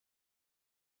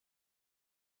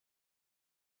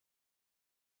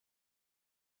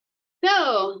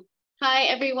So, hi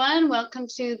everyone, welcome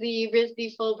to the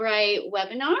RISD Fulbright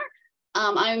webinar.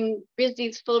 I'm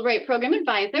RISD's Fulbright Program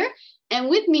Advisor, and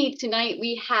with me tonight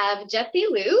we have Jessie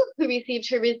Liu, who received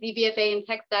her RISD BFA in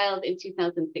Textiles in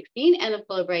 2016 and a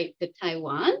Fulbright to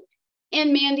Taiwan,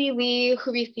 and Mandy Lee,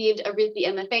 who received a RISD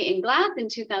MFA in Glass in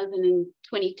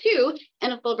 2022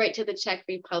 and a Fulbright to the Czech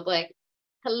Republic.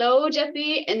 Hello,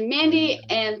 Jessie and Mandy,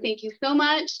 and thank you so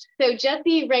much. So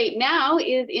Jessie right now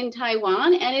is in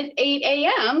Taiwan and it's 8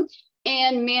 a.m.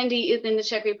 and Mandy is in the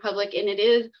Czech Republic and it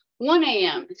is 1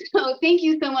 a.m. So thank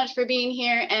you so much for being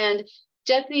here. And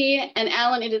Jessie and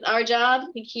Alan, it is our job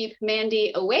to keep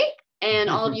Mandy awake, and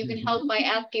all of you can help by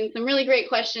asking some really great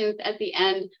questions at the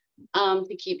end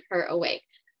to keep her awake.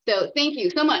 So thank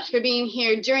you so much for being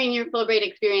here during your Fulbright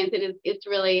experience.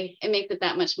 It makes it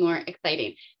that much more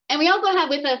exciting. And we also have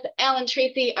with us Alan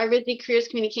Tracy, our RISD Careers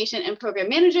Communication and Program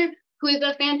Manager, who is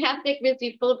a fantastic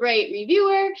RISD Fulbright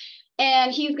reviewer,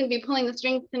 and he's going to be pulling the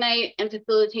strings tonight and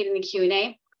facilitating the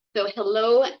Q&A. So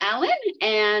hello, Alan,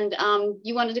 and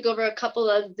you wanted to go over a couple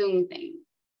of Zoom things.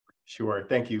 Sure,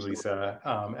 thank you, Lisa,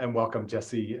 and welcome,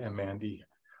 Jessie and Mandy.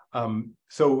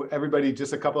 So everybody,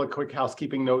 just a couple of quick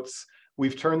housekeeping notes.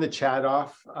 We've turned the chat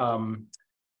off.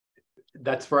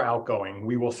 That's for outgoing.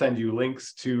 We will send you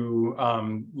links to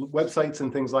websites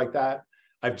and things like that.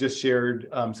 I've just shared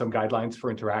some guidelines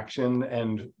for interaction,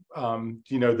 and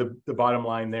the bottom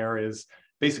line there is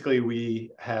basically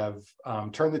we have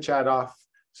turned the chat off.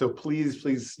 So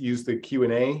please use the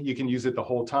Q&A. You can use it the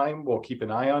whole time. We'll keep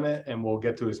an eye on it and we'll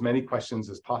get to as many questions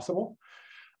as possible.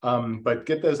 But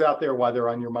get those out there while they're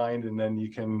on your mind, and then you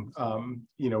can,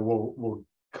 we'll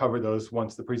cover those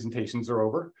once the presentations are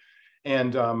over.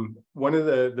 And one of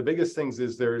the biggest things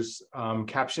is there's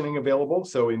captioning available.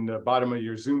 So in the bottom of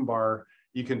your Zoom bar,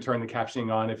 you can turn the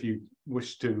captioning on if you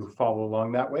wish to follow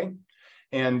along that way.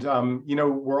 And,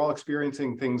 we're all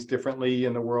experiencing things differently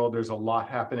in the world. There's a lot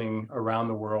happening around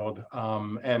the world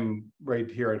and right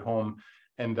here at home.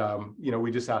 And, we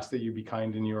just ask that you be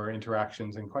kind in your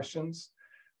interactions and questions.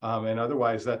 And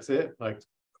otherwise, that's it.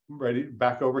 Ready,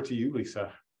 back over to you,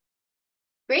 Lisa.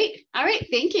 Great. All right.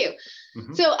 Thank you.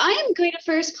 So I am going to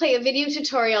first play a video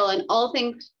tutorial on all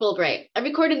things Fulbright. I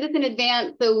recorded this in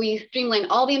advance, so we streamline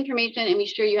all the information and be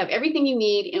sure you have everything you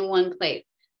need in one place.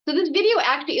 So this video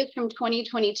actually is from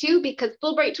 2022 because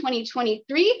Fulbright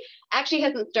 2023 actually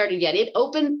hasn't started yet. It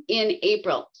opens in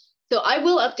April. So I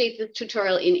will update this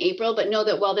tutorial in April, but know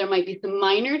that while there might be some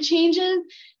minor changes,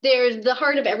 the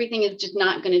heart of everything is just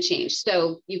not going to change.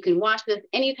 So you can watch this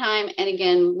anytime. And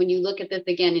again, when you look at this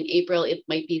again in April, it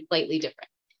might be slightly different.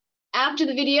 After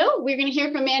the video, we're going to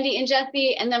hear from Mandy and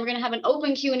Jessie, and then we're going to have an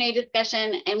open Q&A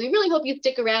discussion. And we really hope you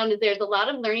stick around, as there's a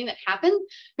lot of learning that happens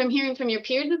from hearing from your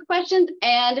peers with questions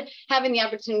and having the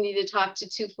opportunity to talk to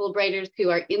two Fulbrighters who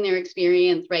are in their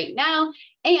experience right now.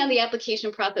 And the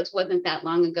application process wasn't that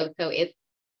long ago, so it's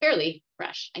fairly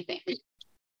fresh, I think.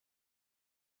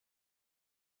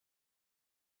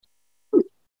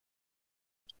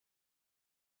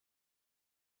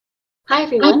 Hi,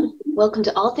 everyone. Welcome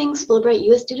to All Things Fulbright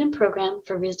U.S. Student Program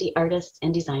for RISD artists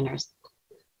and designers.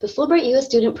 The Fulbright U.S.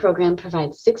 Student Program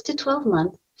provides 6 to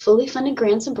 12-month fully funded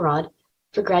grants abroad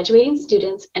for graduating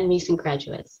students and recent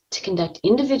graduates to conduct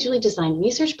individually designed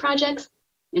research projects,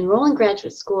 enroll in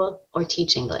graduate school, or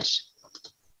teach English.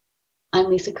 I'm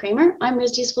Lisa Kramer. I'm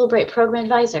RISD's Fulbright Program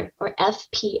Advisor, or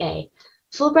FPA.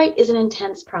 Fulbright is an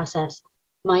intense process.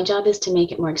 My job is to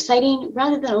make it more exciting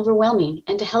rather than overwhelming,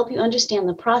 and to help you understand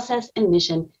the process and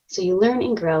mission so you learn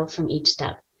and grow from each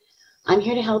step. I'm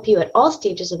here to help you at all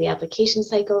stages of the application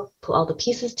cycle, pull all the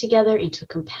pieces together into a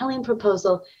compelling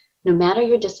proposal, no matter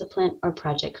your discipline or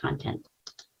project content.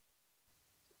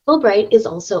 Fulbright is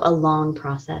also a long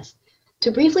process.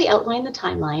 To briefly outline the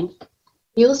timeline,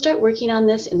 you will start working on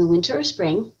this in the winter or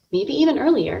spring, maybe even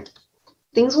earlier.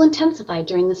 Things will intensify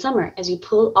during the summer as you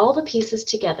pull all the pieces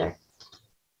together.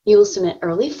 You will submit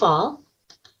early fall.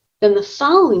 Then the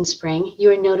following spring, you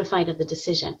are notified of the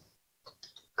decision.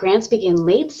 Grants begin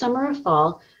late summer or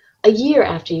fall, a year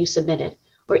after you submitted,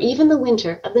 or even the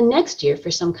winter of the next year for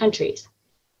some countries.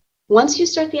 Once you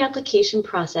start the application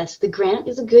process, the grant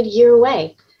is a good year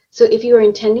away. So if you are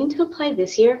intending to apply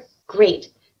this year,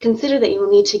 great. Consider that you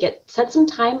will need to set some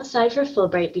time aside for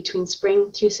Fulbright between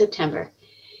spring through September.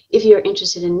 If you are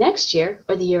interested in next year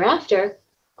or the year after,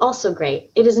 also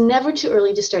great. It is never too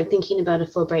early to start thinking about a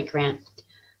Fulbright grant.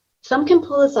 Some can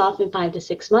pull this off in 5 to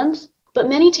 6 months, but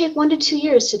many take 1 to 2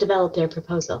 years to develop their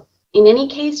proposal. In any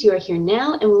case, you are here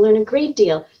now and will learn a great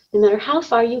deal, no matter how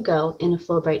far you go in a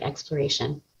Fulbright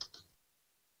exploration.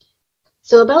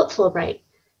 So about Fulbright,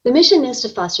 The mission is to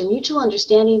foster mutual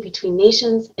understanding between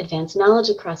nations, advance knowledge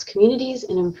across communities,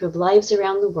 and improve lives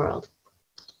around the world.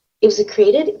 It was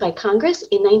created by Congress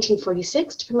in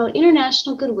 1946 to promote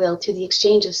international goodwill through the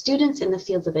exchange of students in the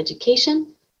fields of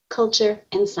education, culture,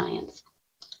 and science.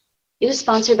 It is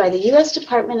sponsored by the U.S.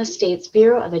 Department of State's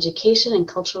Bureau of Education and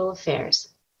Cultural Affairs.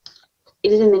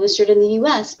 It is administered in the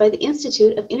U.S. by the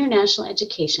Institute of International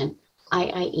Education,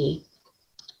 IIE,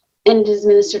 and it is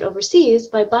administered overseas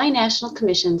by binational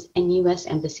commissions and U.S.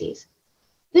 embassies.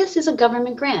 This is a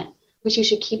government grant, which you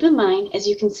should keep in mind as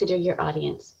you consider your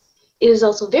audience. It is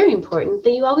also very important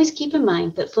that you always keep in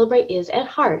mind that Fulbright is at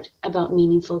heart about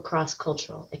meaningful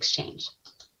cross-cultural exchange.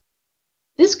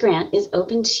 This grant is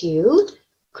open to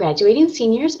graduating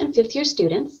seniors and fifth-year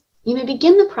students. You may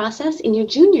begin the process in your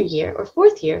junior year or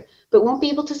fourth year, but won't be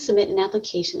able to submit an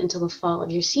application until the fall of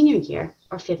your senior year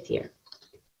or fifth year.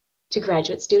 To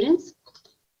graduate students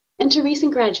and to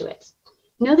recent graduates,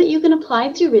 know that you can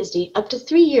apply through RISD up to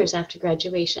 3 years after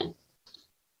graduation.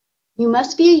 You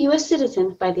must be a U.S.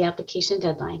 citizen by the application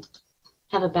deadline,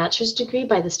 have a bachelor's degree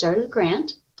by the start of the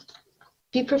grant,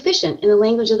 be proficient in the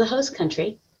language of the host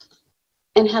country,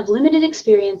 and have limited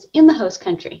experience in the host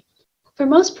country. For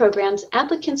most programs,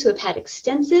 applicants who have had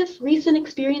extensive recent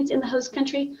experience in the host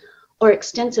country or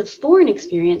extensive foreign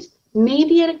experience may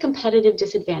be at a competitive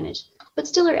disadvantage, but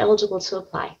still are eligible to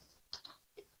apply.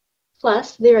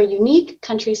 Plus, there are unique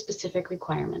country-specific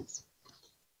requirements.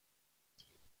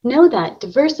 Know that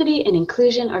diversity and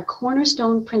inclusion are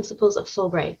cornerstone principles of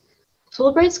Fulbright.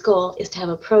 Fulbright's goal is to have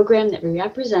a program that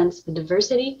represents the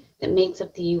diversity that makes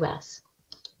up the U.S.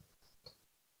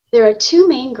 There are 2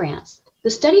 main grants. The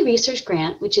Study Research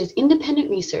Grant, which is independent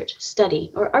research,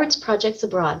 study, or arts projects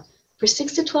abroad for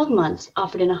 6 to 12 months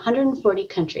offered in 140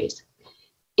 countries.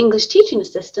 English teaching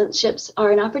assistantships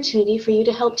are an opportunity for you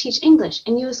to help teach English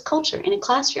and U.S. culture in a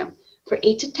classroom for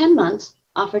 8 to 10 months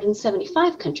offered in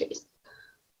 75 countries.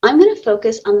 I'm going to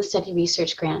focus on the Study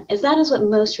Research Grant as that is what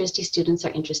most RISD students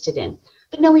are interested in.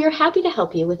 But no, we are happy to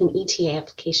help you with an ETA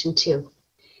application too.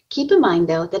 Keep in mind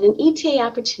though that an ETA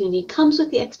opportunity comes with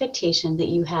the expectation that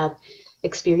you have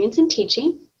experience in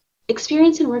teaching,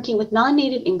 experience in working with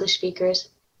non-native English speakers,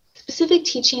 specific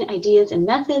teaching ideas and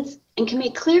methods, and can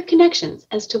make clear connections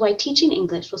as to why teaching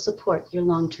English will support your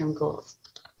long-term goals.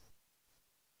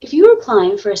 If you are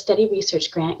applying for a Study Research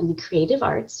Grant in the creative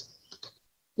arts,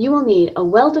 you will need a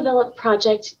well-developed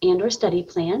project and/or study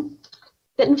plan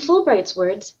that, in Fulbright's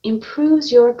words,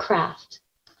 improves your craft,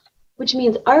 which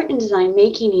means art and design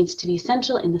making needs to be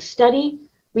central in the study,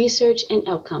 research, and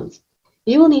outcomes.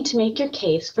 You will need to make your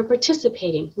case for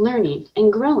participating, learning,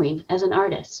 and growing as an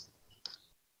artist.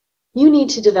 You need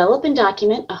to develop and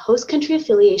document a host country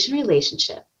affiliation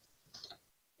relationship.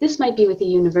 This might be with a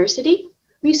university,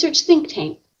 research think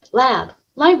tank, lab,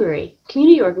 library,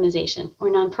 community organization, or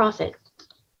nonprofit,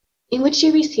 in which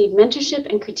you receive mentorship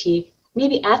and critique,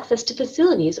 maybe access to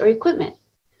facilities or equipment.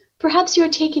 Perhaps you are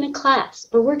taking a class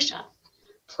or workshop.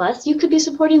 Plus, you could be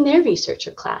supporting their research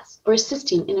or class or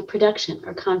assisting in a production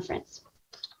or conference.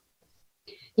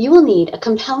 You will need a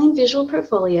compelling visual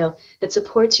portfolio that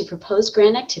supports your proposed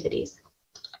grant activities.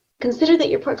 Consider that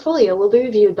your portfolio will be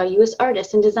reviewed by U.S.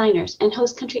 artists and designers and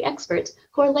host country experts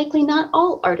who are likely not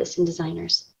all artists and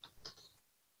designers.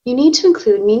 You need to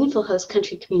include meaningful host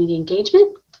country community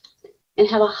engagement and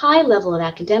have a high level of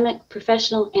academic,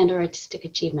 professional, and/or artistic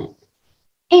achievement,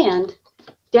 and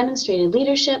demonstrated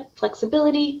leadership,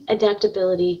 flexibility,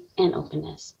 adaptability, and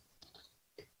openness.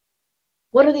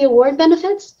 What are the award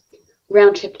benefits?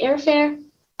 Round-trip airfare,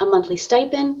 a monthly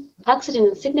stipend, accident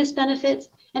and sickness benefits,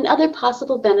 and other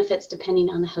possible benefits depending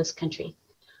on the host country.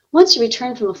 Once you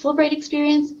return from a Fulbright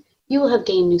experience, you will have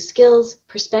gained new skills,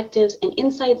 perspectives, and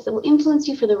insights that will influence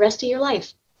you for the rest of your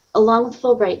life, along with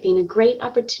Fulbright being a great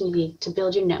opportunity to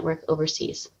build your network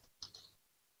overseas.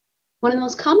 One of the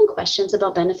most common questions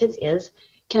about benefits is,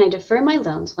 can I defer my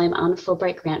loans while I'm on a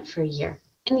Fulbright grant for a year?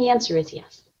 And the answer is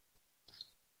yes.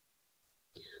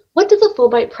 What does a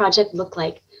Fulbright project look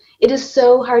like? It is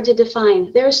so hard to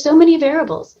define. There are so many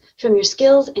variables, from your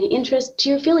skills and interests to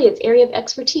your affiliate's area of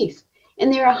expertise.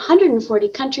 And there are 140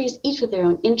 countries, each with their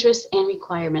own interests and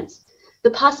requirements.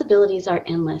 The possibilities are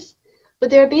endless. But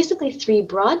there are basically 3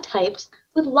 broad types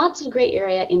with lots of gray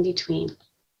area in between.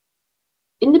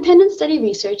 Independent study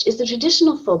research is the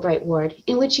traditional Fulbright award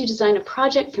in which you design a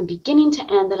project from beginning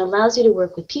to end that allows you to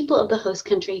work with people of the host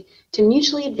country to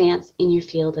mutually advance in your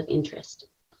field of interest.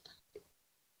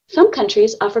 Some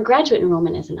countries offer graduate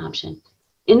enrollment as an option.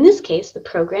 In this case, the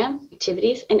program,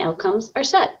 activities, and outcomes are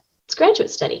set. It's graduate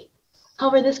study.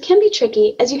 However, this can be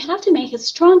tricky as you have to make a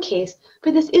strong case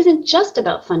for this isn't just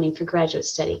about funding for graduate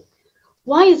study.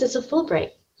 Why is this a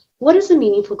Fulbright? What is a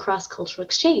meaningful cross-cultural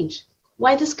exchange?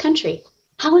 Why this country?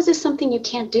 How is this something you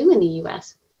can't do in the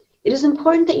US? It is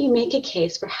important that you make a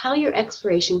case for how your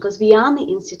exploration goes beyond the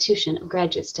institution of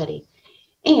graduate study.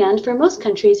 And for most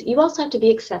countries, you also have to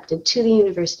be accepted to the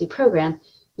university program,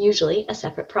 usually a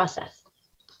separate process.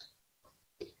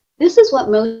 This is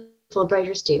what most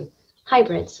Fulbrighters do,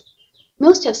 hybrids.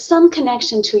 Most have some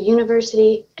connection to a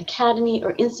university, academy,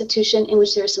 or institution in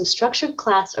which there is some structured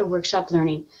class or workshop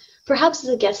learning, perhaps as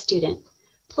a guest student,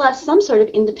 plus some sort of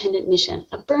independent mission,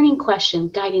 a burning question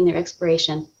guiding their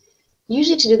exploration.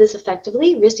 Usually to do this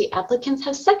effectively, RISD applicants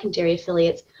have secondary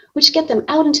affiliates, which get them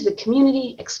out into the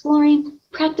community, exploring,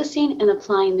 practicing, and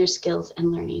applying their skills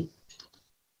and learning.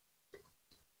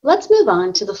 Let's move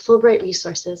on to the Fulbright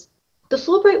resources. The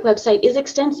Fulbright website is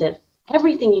extensive.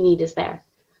 Everything you need is there.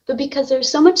 But because there's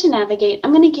so much to navigate,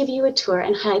 I'm going to give you a tour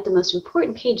and highlight the most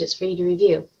important pages for you to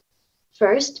review.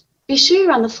 First, be sure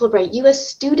you're on the Fulbright U.S.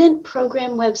 Student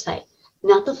Program website,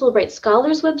 not the Fulbright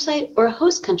Scholars website or a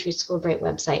host country's Fulbright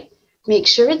website. Make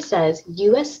sure it says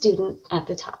U.S. Student at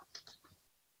the top.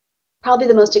 Probably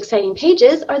the most exciting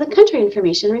pages are the country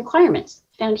information requirements,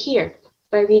 found here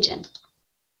by region.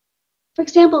 For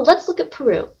example, let's look at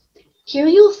Peru. Here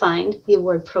you'll find the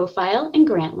award profile and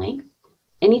grant length,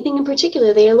 anything in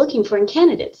particular they are looking for in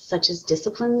candidates, such as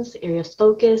disciplines, area of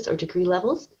focus, or degree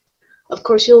levels. Of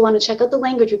course, you'll want to check out the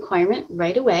language requirement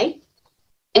right away.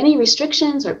 Any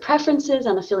restrictions or preferences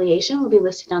on affiliation will be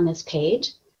listed on this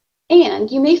page. And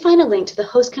you may find a link to the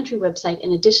host country website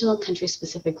and additional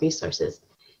country-specific resources.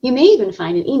 You may even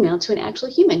find an email to an actual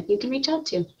human you can reach out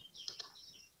to.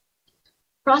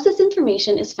 Process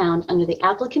information is found under the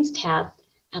Applicants tab,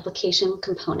 Application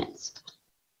Components.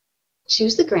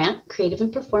 Choose the grant, Creative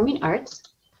and Performing Arts.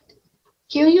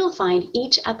 Here you'll find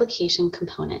each application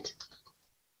component,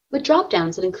 with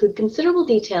drop-downs that include considerable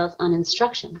details on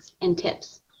instructions and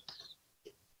tips.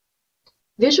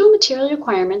 Visual material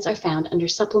requirements are found under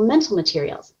Supplemental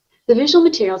Materials. The visual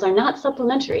materials are not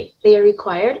supplementary. They are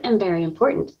required and very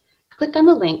important. Click on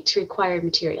the link to Required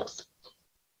Materials.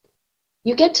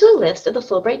 You get to a list of the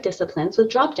Fulbright disciplines with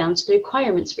drop-downs to the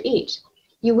requirements for each.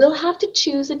 You will have to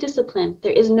choose a discipline.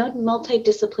 There is no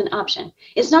multidiscipline option.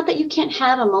 It's not that you can't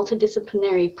have a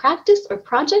multidisciplinary practice or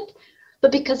project,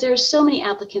 but because there are so many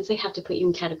applicants, they have to put you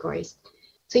in categories.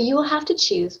 So you will have to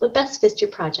choose what best fits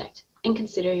your project and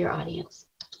consider your audience.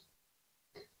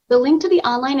 The link to the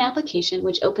online application,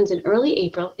 which opens in early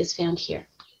April, is found here.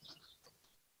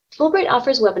 Fulbright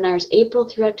offers webinars April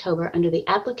through October under the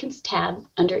Applicants tab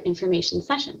under Information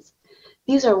Sessions.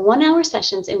 These are one-hour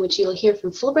sessions in which you will hear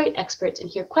from Fulbright experts and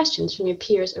hear questions from your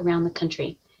peers around the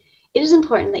country. It is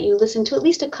important that you listen to at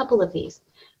least a couple of these.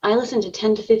 I listen to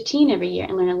 10 to 15 every year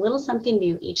and learn a little something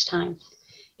new each time.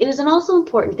 It is also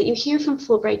important that you hear from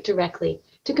Fulbright directly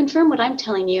to confirm what I'm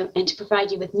telling you and to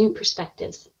provide you with new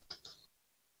perspectives.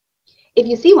 If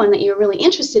you see one that you're really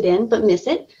interested in but miss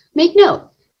it, make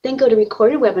note. Then go to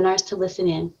recorded webinars to listen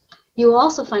in. You will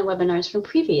also find webinars from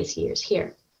previous years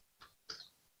here.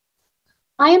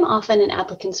 I am often an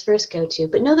applicant's first go-to,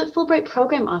 but know that Fulbright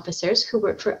program officers who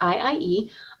work for IIE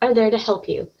are there to help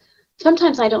you.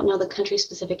 Sometimes I don't know the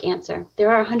country-specific answer. There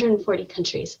are 140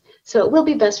 countries, so it will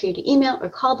be best for you to email or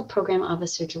call the program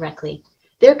officer directly.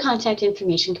 Their contact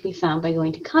information can be found by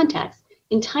going to Contacts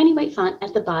in tiny white font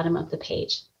at the bottom of the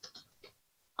page.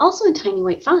 Also in tiny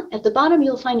white font, at the bottom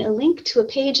you'll find a link to a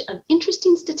page of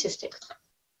interesting statistics.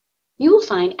 You will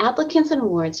find applicants and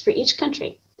awards for each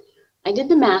country. I did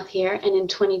the math here, and in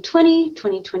 2020,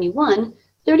 2021,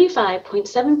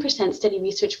 35.7% study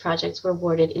research projects were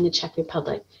awarded in the Czech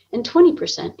Republic and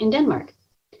 20% in Denmark.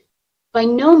 By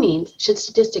no means should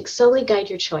statistics solely guide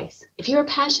your choice. If you are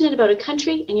passionate about a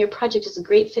country and your project is a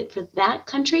great fit for that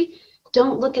country,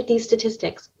 don't look at these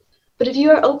statistics. But if you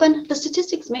are open, the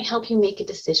statistics may help you make a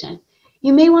decision.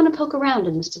 You may want to poke around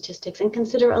in the statistics and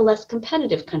consider a less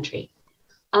competitive country.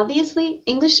 Obviously,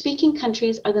 English-speaking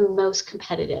countries are the most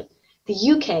competitive.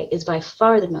 The UK is by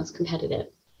far the most competitive.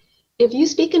 If you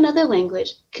speak another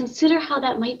language, consider how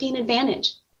that might be an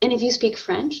advantage. And if you speak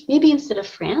French, maybe instead of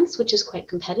France, which is quite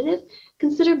competitive,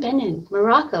 consider Benin,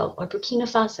 Morocco, or Burkina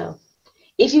Faso.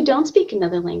 If you don't speak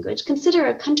another language, consider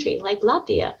a country like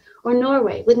Latvia or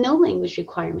Norway with no language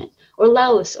requirement, or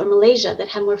Laos or Malaysia that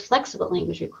have more flexible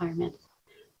language requirements.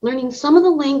 Learning some of the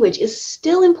language is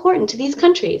still important to these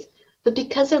countries, but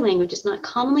because their language is not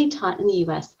commonly taught in the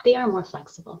US, they are more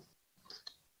flexible.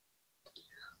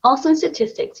 Also in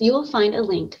statistics, you will find a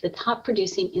link to the top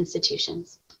producing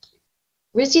institutions.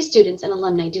 RISD students and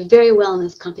alumni do very well in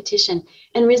this competition,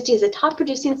 and RISD is a top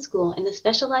producing school in the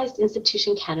specialized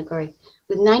institution category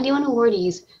with 91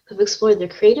 awardees who have explored their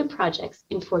creative projects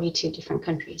in 42 different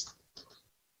countries.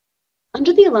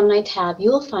 Under the Alumni tab, you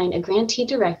will find a grantee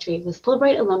directory with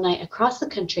Fulbright alumni across the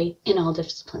country in all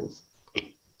disciplines.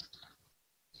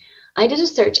 I did a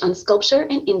search on sculpture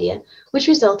in India, which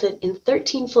resulted in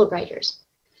 13 Fulbrighters.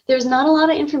 There's not a lot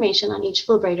of information on each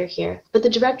Fulbrighter here, but the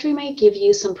directory might give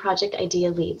you some project idea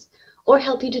leads or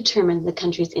help you determine the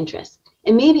country's interests,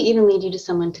 and maybe even lead you to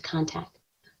someone to contact.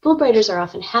 Fulbrighters are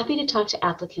often happy to talk to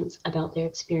applicants about their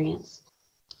experience.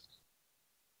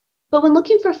 But when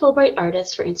looking for Fulbright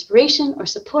artists for inspiration or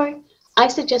support, I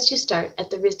suggest you start at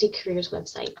the RISD Careers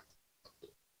website.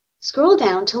 Scroll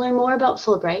down to learn more about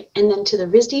Fulbright and then to the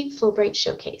RISD Fulbright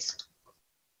Showcase.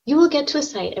 You will get to a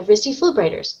site of RISD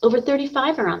Fulbrighters. Over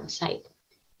 35 are on the site.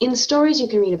 In the stories, you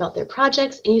can read about their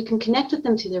projects and you can connect with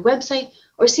them through their website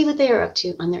or see what they are up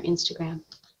to on their Instagram.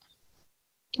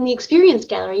 In the Experience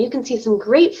Gallery, you can see some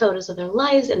great photos of their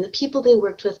lives and the people they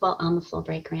worked with while on the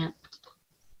Fulbright grant.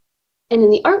 And in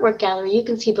the Artwork Gallery, you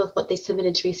can see both what they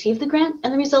submitted to receive the grant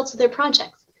and the results of their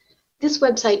projects. This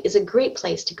website is a great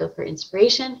place to go for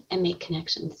inspiration and make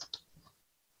connections.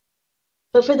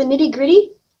 But for the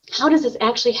nitty-gritty, how does this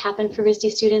actually happen for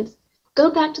RISD students?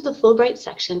 Go back to the Fulbright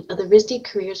section of the RISD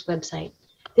Careers website.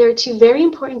 There are two very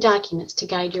important documents to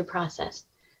guide your process: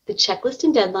 the checklist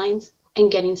and deadlines,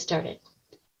 and getting started.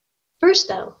 First,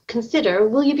 though, consider,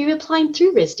 will you be applying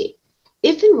through RISD?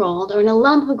 If enrolled or an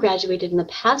alum who graduated in the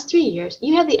past 3 years,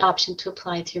 you have the option to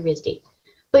apply through RISD.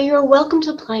 But you are welcome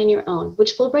to apply on your own,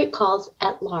 which Fulbright calls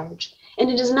at large, and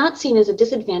it is not seen as a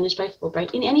disadvantage by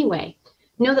Fulbright in any way.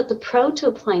 Know that the pro to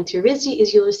applying through RISD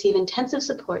is you'll receive intensive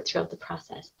support throughout the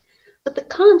process. But the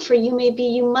con for you may be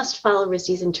you must follow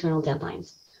RISD's internal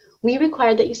deadlines. We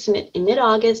require that you submit in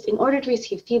mid-August in order to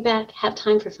receive feedback, have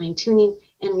time for fine-tuning,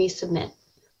 and resubmit.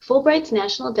 Fulbright's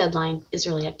national deadline is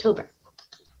early October.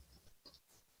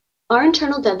 Our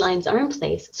internal deadlines are in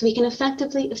place so we can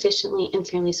effectively, efficiently, and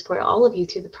fairly support all of you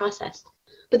through the process.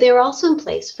 But they are also in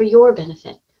place for your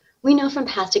benefit. We know from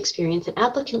past experience that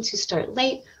applicants who start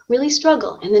late really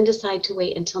struggle and then decide to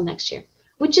wait until next year,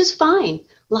 which is fine.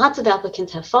 Lots of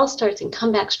applicants have false starts and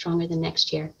come back stronger the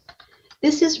next year.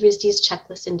 This is RISD's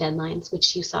checklist and deadlines,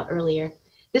 which you saw earlier.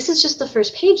 This is just the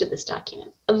first page of this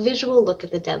document, a visual look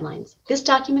at the deadlines. This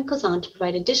document goes on to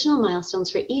provide additional milestones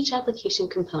for each application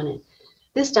component.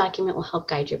 This document will help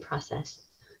guide your process.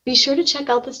 Be sure to check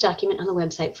out this document on the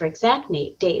website for exact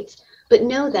dates, but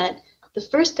know that the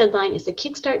first deadline is the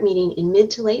Kickstart meeting in mid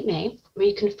to late May, where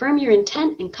you confirm your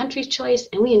intent and country choice,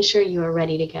 and we ensure you are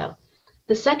ready to go.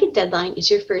 The second deadline is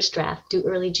your first draft, due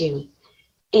early June.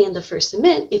 And the first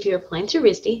submit, if you're applying through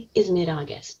RISD, is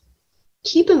mid-August.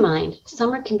 Keep in mind,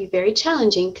 summer can be very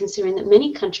challenging considering that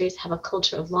many countries have a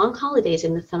culture of long holidays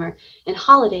in the summer, and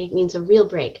holiday means a real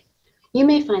break. You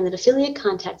may find that affiliate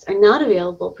contacts are not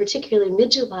available, particularly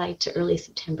mid-July to early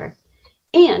September.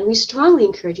 And we strongly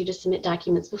encourage you to submit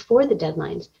documents before the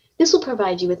deadlines. This will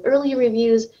provide you with earlier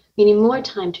reviews, meaning more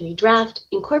time to redraft,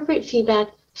 incorporate feedback,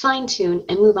 fine-tune,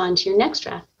 and move on to your next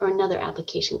draft or another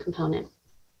application component.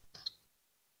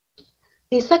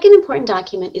 The second important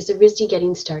document is the RISD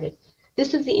Getting Started.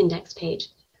 This is the index page.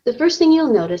 The first thing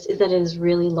you'll notice is that it is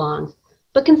really long.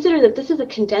 But consider that this is a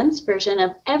condensed version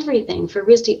of everything for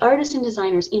RISD artists and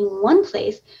designers in one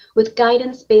place with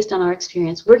guidance based on our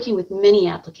experience working with many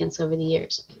applicants over the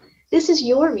years. This is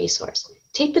your resource.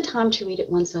 Take the time to read it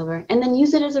once over and then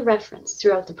use it as a reference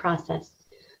throughout the process.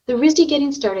 The RISD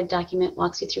Getting Started document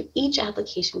walks you through each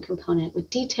application component with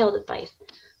detailed advice.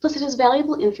 Plus it has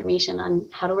valuable information on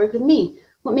how to work with me,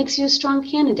 what makes you a strong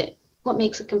candidate, what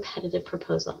makes a competitive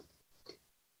proposal.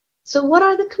 So what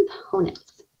are the components?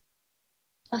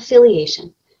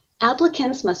 Affiliation.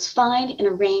 Applicants must find and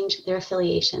arrange their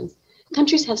affiliations.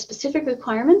 Countries have specific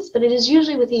requirements, but it is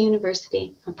usually with a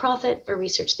university, a profit, or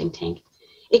research think tank.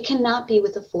 It cannot be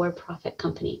with a for-profit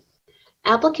company.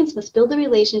 Applicants must build the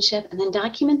relationship and then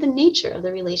document the nature of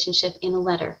the relationship in a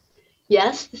letter.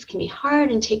 Yes, this can be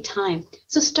hard and take time,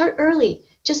 so start early.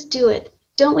 Just do it.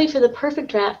 Don't wait for the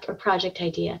perfect draft or project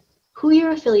idea. Who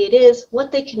your affiliate is,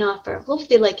 what they can offer, what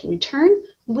they like in return,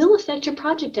 will affect your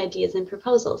project ideas and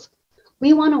proposals.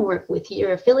 We want to work with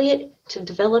your affiliate to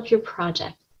develop your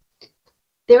project.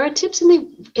 There are tips in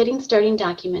the Getting Started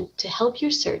document to help your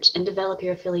search and develop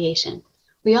your affiliation.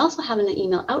 We also have an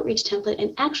email outreach template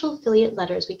and actual affiliate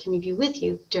letters we can review with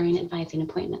you during advising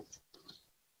appointments.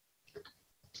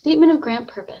 Statement of Grant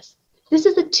Purpose. This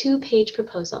is a 2-page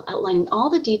proposal outlining all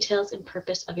the details and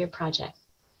purpose of your project.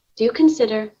 Do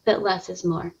consider that less is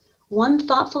more. One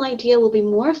thoughtful idea will be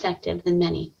more effective than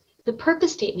many. The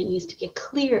purpose statement needs to be a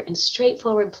clear and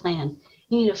straightforward plan.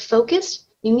 You need a focused,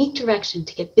 unique direction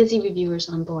to get busy reviewers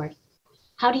on board.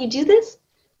 How do you do this?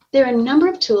 There are a number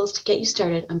of tools to get you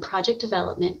started on project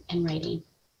development and writing.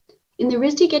 In the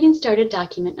RISD Getting Started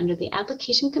document under the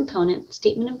application component,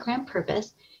 Statement of Grant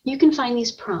Purpose, you can find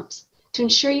these prompts to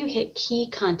ensure you hit key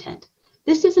content.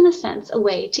 This is, in a sense, a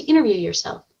way to interview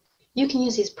yourself. You can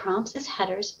use these prompts as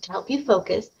headers to help you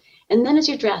focus, and then as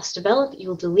your drafts develop, you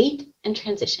will delete and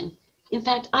transition. In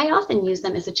fact, I often use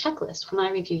them as a checklist when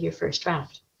I review your first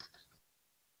draft.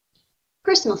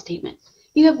 Personal statement.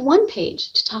 You have one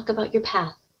page to talk about your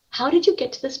path. How did you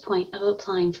get to this point of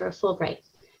applying for a Fulbright?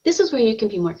 This is where you can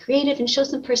be more creative and show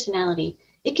some personality.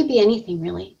 It could be anything,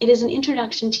 really. It is an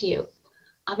introduction to you.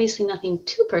 Obviously, nothing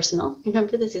too personal.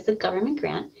 Remember, this is a government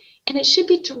grant, and it should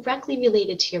be directly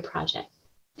related to your project.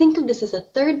 Think of this as a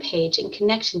third page in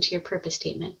connection to your purpose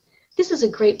statement. This is a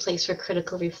great place for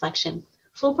critical reflection.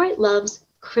 Fulbright loves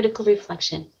critical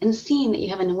reflection and seeing that you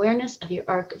have an awareness of your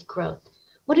arc of growth.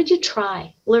 What did you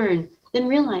try, learn, then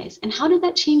realize, and how did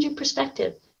that change your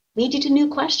perspective, lead you to new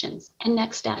questions and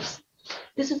next steps?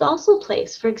 This is also a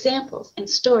place for examples and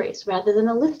stories rather than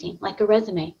a listing like a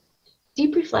resume.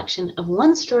 Deep reflection of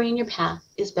one story in your path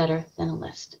is better than a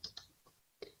list.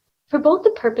 For both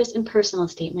the purpose and personal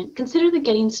statement, consider the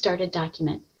Getting Started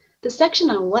document, the section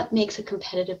on what makes a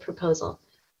competitive proposal.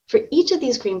 For each of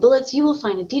these green bullets, you will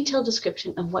find a detailed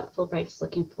description of what Fulbright is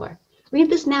looking for. Read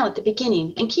this now at the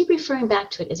beginning and keep referring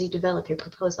back to it as you develop your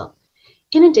proposal.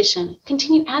 In addition,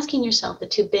 continue asking yourself the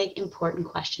two big important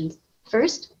questions.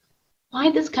 First, why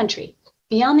this country?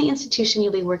 Beyond the institution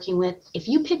you'll be working with, if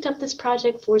you picked up this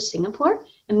project for Singapore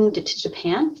and moved it to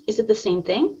Japan, is it the same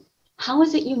thing? How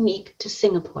is it unique to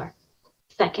Singapore?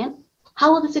 Second,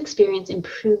 how will this experience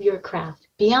improve your craft?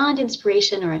 Beyond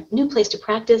inspiration or a new place to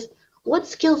practice, what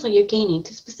skills are you gaining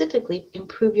to specifically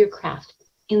improve your craft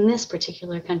in this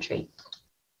particular country?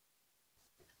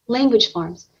 Language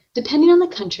forms. Depending on the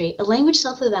country, a language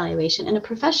self-evaluation and a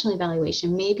professional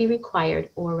evaluation may be required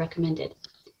or recommended.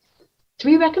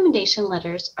 3 recommendation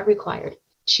letters are required.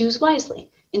 Choose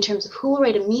wisely in terms of who will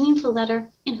write a meaningful letter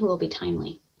and who will be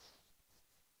timely.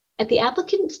 At the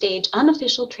applicant stage,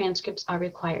 unofficial transcripts are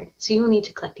required, so you will need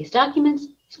to collect these documents,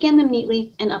 scan them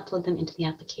neatly, and upload them into the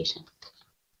application.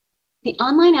 The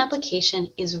online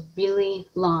application is really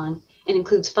long and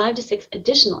includes 5 to 6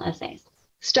 additional essays.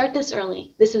 Start this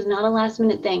early. This is not a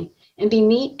last-minute thing, and be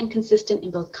neat and consistent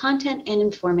in both content and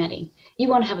in formatting. You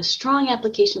want to have a strong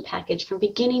application package from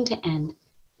beginning to end.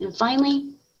 And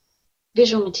finally,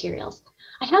 visual materials.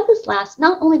 I have this last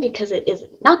not because it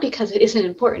isn't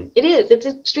important. It is, it's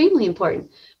extremely important,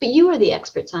 but you are the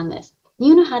experts on this.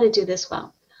 You know how to do this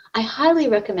well. I highly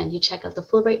recommend you check out the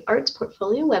Fulbright Arts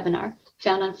Portfolio webinar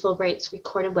found on Fulbright's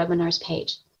recorded webinars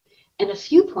page. And a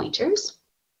few pointers: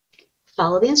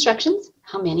 follow the instructions,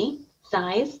 how many,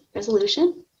 size,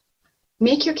 resolution.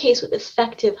 Make your case with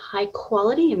effective,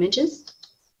 high-quality images.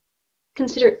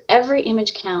 Consider every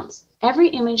image counts. Every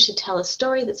image should tell a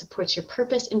story that supports your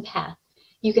purpose and path.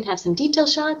 You can have some detail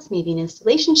shots, maybe an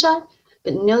installation shot,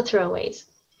 but no throwaways.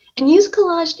 And use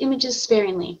collaged images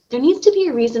sparingly. There needs to be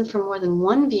a reason for more than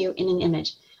one view in an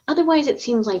image. Otherwise, it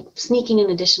seems like sneaking in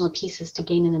additional pieces to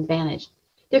gain an advantage.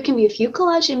 There can be a few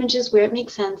collage images where it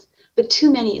makes sense, but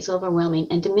too many is overwhelming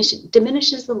and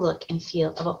diminishes the look and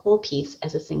feel of a whole piece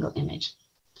as a single image.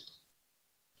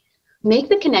 Make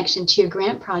the connection to your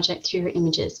grant project through your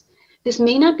images. This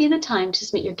may not be the time to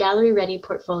submit your gallery-ready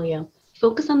portfolio.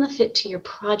 Focus on the fit to your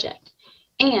project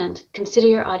and consider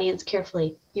your audience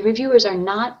carefully. Your reviewers are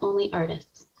not only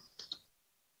artists.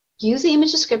 Use the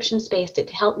image description space to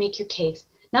help make your case.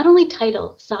 Not only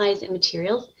title, size, and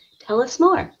materials, tell us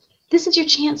more. This is your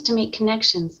chance to make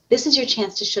connections. This is your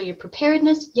chance to show your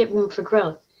preparedness, yet room for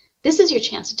growth. This is your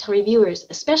chance to tell reviewers,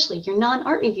 especially your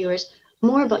non-art reviewers,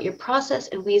 more about your process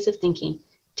and ways of thinking.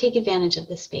 Take advantage of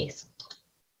this space.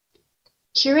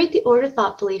 Curate the order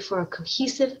thoughtfully for a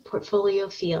cohesive portfolio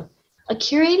feel. A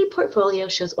curated portfolio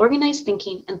shows organized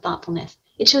thinking and thoughtfulness.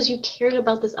 It shows you cared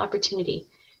about this opportunity.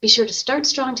 Be sure to start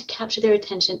strong to capture their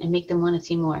attention and make them want to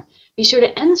see more. Be sure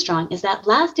to end strong, as that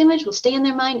last image will stay in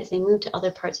their mind as they move to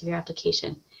other parts of your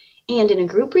application. And in a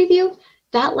group review,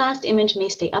 that last image may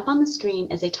stay up on the screen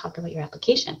as they talk about your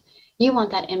application. You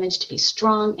want that image to be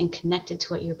strong and connected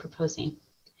to what you're proposing.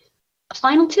 A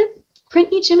final tip: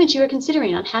 print each image you are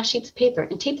considering on half sheets of paper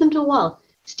and tape them to a wall.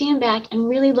 Stand back and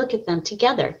really look at them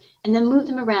together, and then move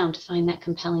them around to find that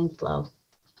compelling flow.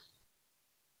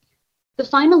 The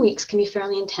final weeks can be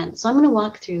fairly intense, so I'm going to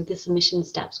walk through the submission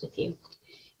steps with you.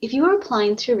 If you are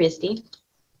applying through RISD,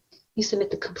 You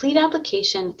submit the complete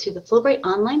application to the Fulbright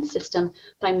online system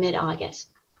by mid-August.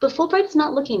 But Fulbright's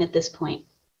not looking at this point.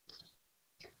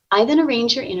 I then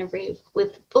arrange your interview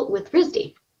with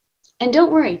RISD. And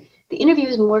don't worry, the interview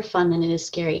is more fun than it is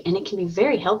scary, and it can be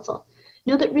very helpful.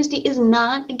 Know that RISD is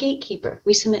not a gatekeeper.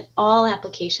 We submit all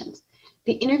applications.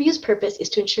 The interview's purpose is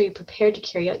to ensure you're prepared to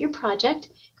carry out your project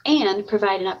and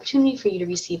provide an opportunity for you to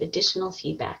receive additional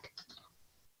feedback.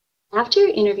 After your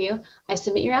interview, I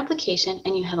submit your application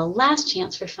and you have a last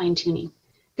chance for fine-tuning.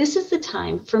 This is the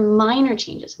time for minor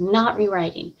changes, not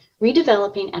rewriting.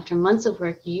 Redeveloping after months of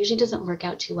work usually doesn't work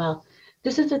out too well.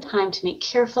 This is the time to make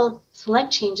careful,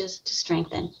 select changes to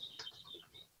strengthen.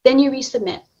 Then you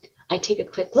resubmit. I take a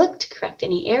quick look to correct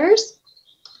any errors.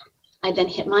 I then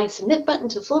hit my submit button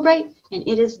to Fulbright and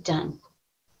it is done.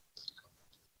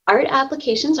 Art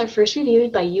applications are first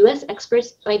reviewed by U.S.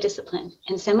 experts by discipline,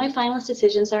 and semifinalist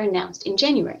decisions are announced in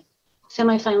January.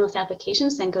 Semifinalist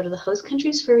applications then go to the host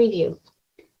countries for review.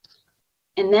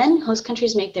 And then host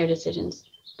countries make their decisions.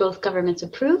 Both governments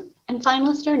approve, and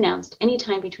finalists are announced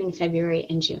anytime between February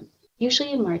and June,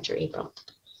 usually in March or April.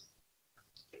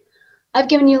 I've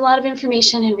given you a lot of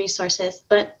information and resources,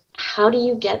 but how do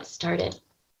you get started?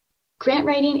 Grant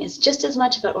writing is just as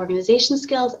much about organization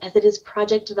skills as it is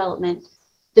project development.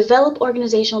 Develop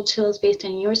organizational tools based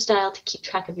on your style to keep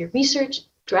track of your research,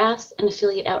 drafts, and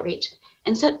affiliate outreach,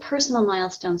 and set personal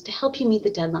milestones to help you meet the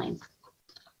deadlines.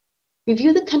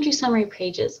 Review the country summary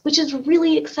pages, which is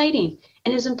really exciting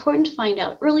and is important to find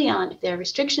out early on if there are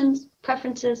restrictions,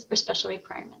 preferences, or special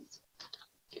requirements.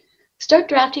 Start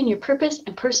drafting your purpose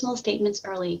and personal statements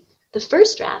early. The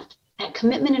first draft, that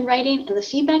commitment in writing and the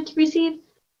feedback you receive,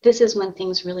 this is when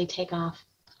things really take off.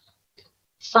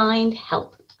 Find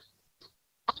help.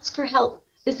 Ask for help.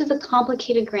 This is a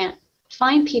complicated grant.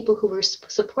 Find people who will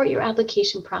support your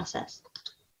application process.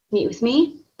 Meet with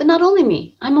me, but not only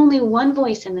me. I'm only one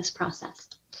voice in this process.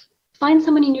 Find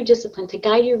someone in your discipline to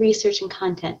guide your research and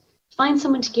content. Find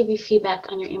someone to give you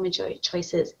feedback on your image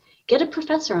choices. Get a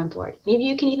professor on board. Maybe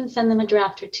you can even send them a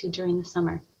draft or two during the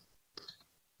summer.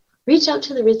 Reach out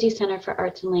to the RISD Center for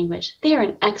Arts and Language. They are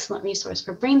an excellent resource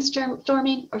for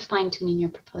brainstorming or fine-tuning your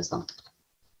proposal.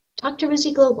 Talk to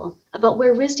RISD Global about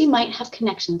where RISD might have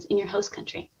connections in your host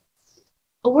country.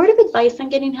 A word of advice on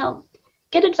getting help.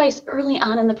 Get advice early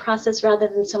on in the process rather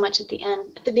than so much at the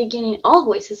end. At the beginning, all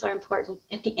voices are important.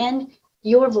 At the end,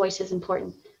 your voice is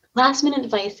important. Last-minute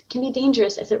advice can be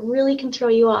dangerous as it really can throw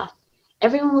you off.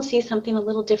 Everyone will see something a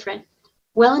little different.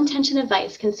 Well-intentioned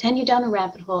advice can send you down a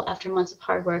rabbit hole after months of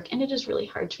hard work, and it is really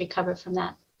hard to recover from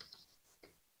that.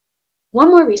 One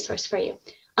more resource for you.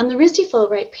 On the RISD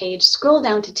Fulbright page, scroll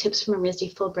down to Tips from a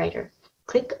RISD Fulbrighter.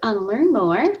 Click on Learn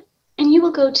More, and you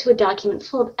will go to a document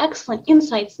full of excellent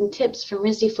insights and tips from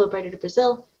RISD Fulbrighter to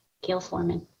Brazil, Gail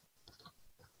Foreman.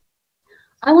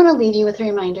 I want to leave you with a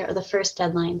reminder of the first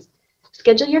deadlines.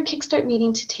 Schedule your Kickstart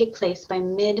meeting to take place by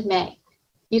mid-May.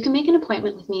 You can make an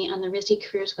appointment with me on the RISD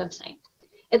Careers website.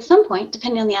 At some point,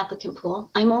 depending on the applicant pool,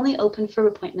 I'm only open for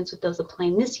appointments with those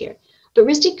applying this year, but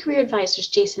RISD Career Advisors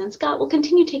Jason and Scott will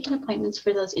continue taking appointments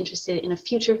for those interested in a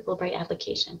future Fulbright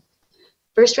application.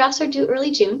 First drafts are due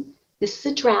early June. This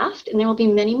is a draft, and there will be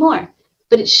many more,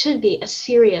 but it should be a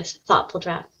serious, thoughtful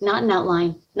draft, not an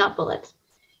outline, not bullets,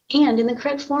 and in the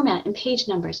correct format and page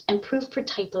numbers, and proof for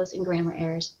typos and grammar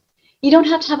errors. You don't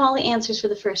have to have all the answers for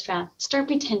the first draft. Start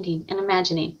pretending and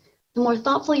imagining. The more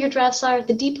thoughtful your drafts are,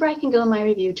 the deeper I can go in my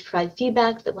review to provide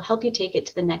feedback that will help you take it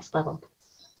to the next level.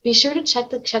 Be sure to check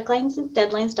the checklines and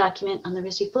deadlines document on the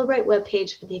RISD Fulbright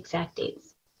webpage for the exact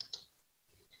dates.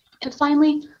 And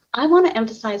finally, I want to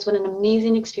emphasize what an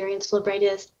amazing experience Fulbright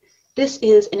is. This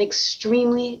is an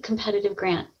extremely competitive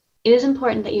grant. It is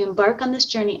important that you embark on this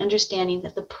journey understanding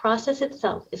that the process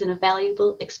itself is an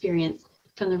invaluable experience,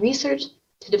 from the research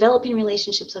to developing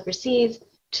relationships overseas,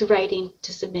 to writing,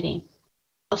 to submitting.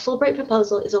 A Fulbright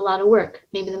proposal is a lot of work,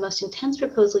 maybe the most intense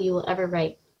proposal you will ever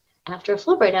write. After a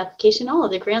Fulbright application, all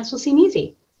other grants will seem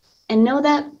easy. And know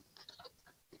that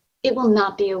it will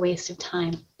not be a waste of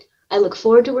time. I look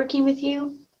forward to working with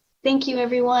you. Thank you,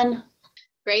 everyone.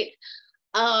 Great.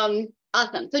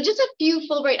 Awesome. So just a few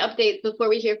Fulbright updates before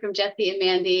we hear from Jesse and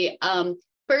Mandy.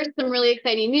 First, some really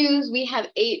exciting news. We have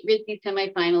 8 RISD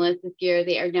semifinalists this year.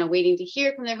 They are now waiting to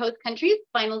hear from their host countries'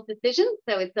 final decisions.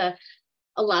 So it's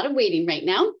a lot of waiting right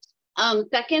now.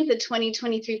 Second, the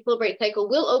 2023 Fulbright cycle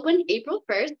will open April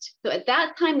 1st. So at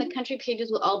that time, the country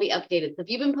pages will all be updated. So if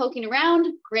you've been poking around,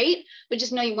 great, but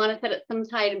just know you want to set some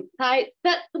time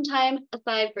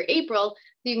aside for April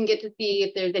so you can get to see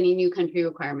if there's any new country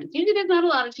requirements. Usually there's not a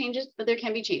lot of changes, but there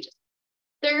can be changes.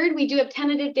 Third, we do have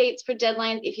tentative dates for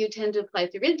deadlines if you intend to apply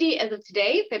through RISD as of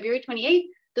today, February 28th.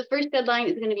 The first deadline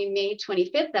is going to be May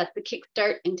 25th. That's the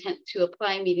Kickstart Intent to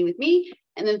Apply meeting with me.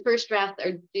 And then first drafts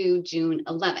are due June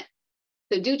 11th.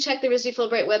 So do check the RISD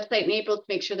Fulbright website in April to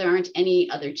make sure there aren't any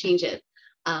other changes.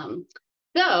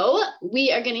 So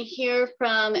we are going to hear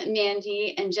from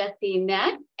Mandy and Jesse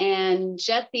next. And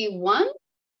Jesse won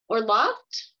or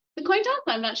lost the coin toss,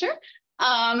 I'm not sure.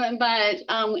 I'm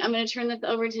going to turn this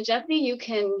over to Jesse. You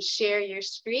can share your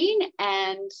screen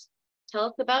and tell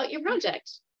us about your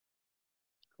project.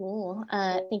 Cool.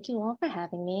 Thank you all for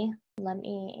having me. Let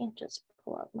me just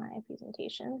pull up my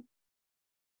presentation.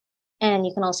 And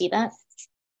you can all see that.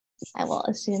 I will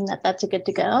assume that that's a good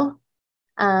to go.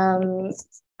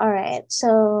 All right,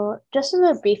 so just as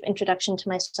a brief introduction to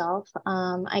myself,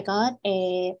 I got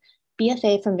a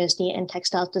BFA from RISD in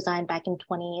textiles design back in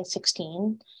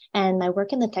 2016. And my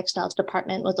work in the textiles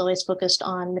department was always focused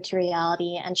on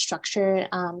materiality and structure,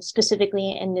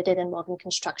 specifically in knitted and woven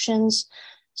constructions.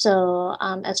 So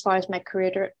as far as my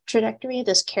career trajectory,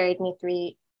 this carried me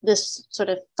through this sort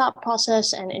of thought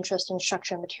process and interest in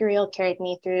structure and material carried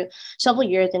me through several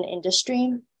years in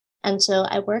industry. And so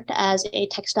I worked as a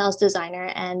textiles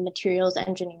designer and materials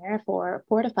engineer for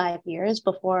 4 to 5 years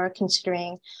before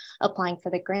considering applying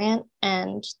for the grant.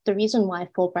 And the reason why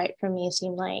Fulbright for me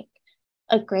seemed like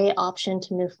a great option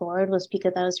to move forward was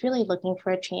because I was really looking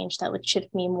for a change that would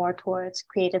shift me more towards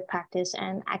creative practice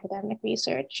and academic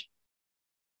research.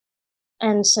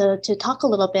 And so to talk a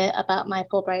little bit about my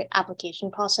Fulbright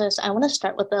application process, I want to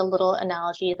start with a little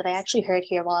analogy that I actually heard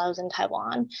here while I was in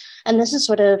Taiwan. And this is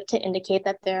sort of to indicate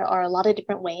that there are a lot of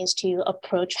different ways to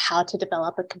approach how to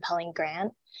develop a compelling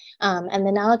grant. And the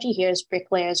analogy here is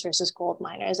bricklayers versus gold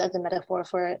miners as a metaphor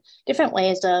for different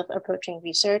ways of approaching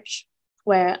research,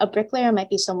 where a bricklayer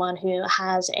might be someone who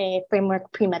has a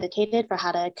framework premeditated for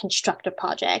how to construct a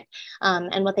project.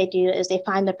 And what they do is they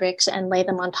find the bricks and lay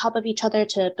them on top of each other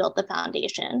to build the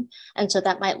foundation. And so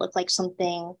that might look like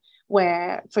something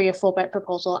where for your Fulbright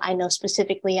proposal, I know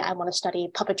specifically I want to study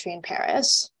puppetry in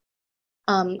Paris.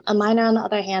 A miner, on the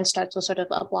other hand, starts with sort of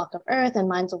a block of earth and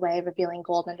mines away, revealing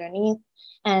gold underneath.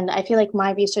 And I feel like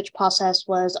my research process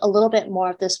was a little bit more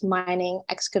of this mining,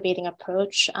 excavating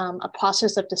approach, a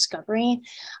process of discovery,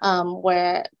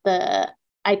 where the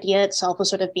idea itself was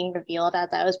sort of being revealed as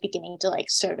I was beginning to like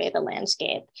survey the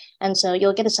landscape. And so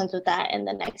you'll get a sense of that in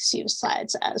the next few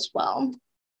slides as well.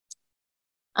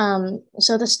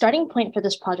 So the starting point for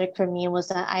this project for me was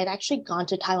that I had actually gone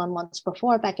to Taiwan once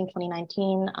before back in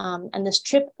 2019. And this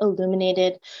trip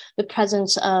illuminated the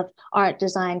presence of art,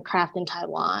 design, craft in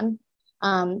Taiwan.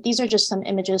 These are just some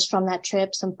images from that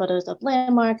trip, some photos of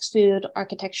landmarks, food,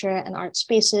 architecture, and art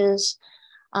spaces.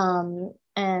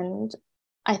 And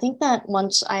I think that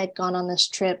once I had gone on this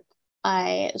trip,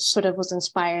 I sort of was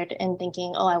inspired in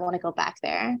thinking, oh, I want to go back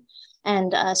there.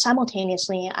 And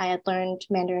simultaneously, I had learned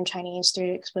Mandarin Chinese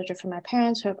through exposure from my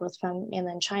parents, who are both from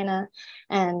mainland China.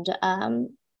 And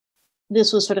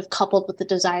this was sort of coupled with the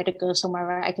desire to go somewhere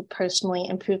where I could personally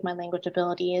improve my language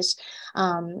abilities.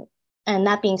 And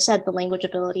that being said, the language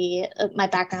ability, my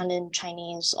background in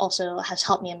Chinese also has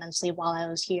helped me immensely while I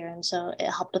was here. And so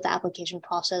it helped with the application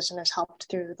process and has helped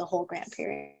through the whole grant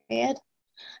period.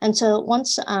 And so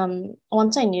once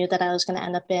I knew that I was going to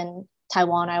end up in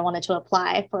Taiwan, I wanted to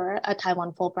apply for a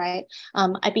Taiwan Fulbright,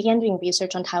 I began doing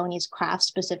research on Taiwanese crafts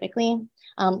specifically,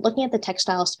 looking at the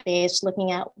textile space,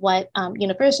 looking at what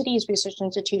universities, research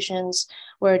institutions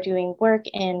were doing work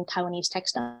in Taiwanese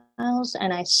textiles.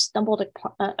 And I stumbled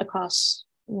across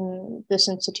this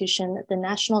institution, the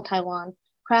National Taiwan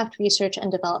Craft Research and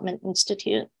Development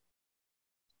Institute.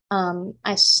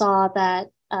 I saw that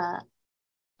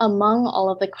among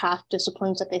all of the craft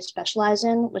disciplines that they specialize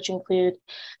in, which include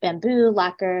bamboo,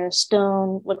 lacquer,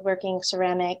 stone, woodworking,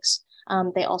 ceramics,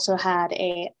 they also had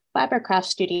a fiber craft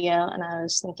studio, and I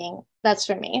was thinking, that's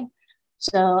for me.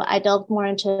 So I delved more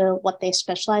into what they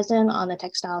specialize in on the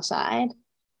textile side.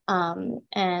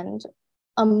 And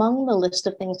among the list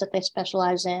of things that they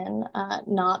specialize in,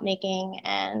 knot making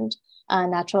and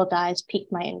natural dyes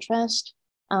piqued my interest.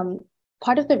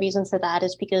 Part of the reason for that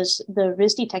is because the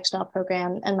RISD textile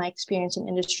program and my experience in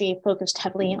industry focused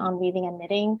heavily on weaving and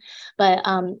knitting, but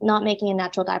knot making and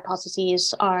natural dye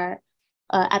processes are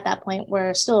at that point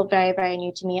were still very, very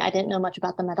new to me. I didn't know much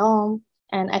about them at all.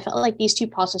 And I felt like these two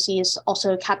processes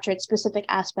also captured specific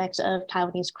aspects of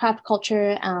Taiwanese craft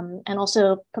culture and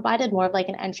also provided more of like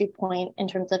an entry point in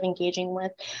terms of engaging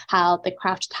with how the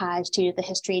craft ties to the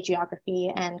history,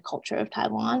 geography, and culture of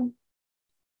Taiwan.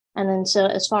 And then so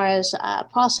as far as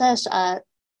process, the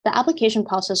application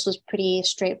process was pretty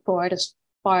straightforward.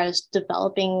 far as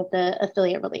developing the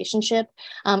affiliate relationship.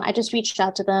 I just reached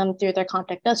out to them through their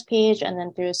contact us page, and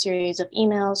then through a series of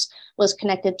emails was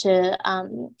connected to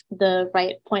the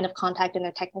right point of contact in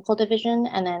their technical division.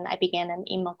 And then I began an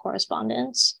email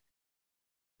correspondence.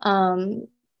 One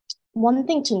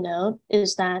thing to note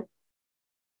is that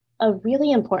a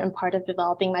really important part of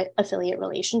developing my affiliate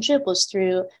relationship was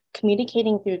through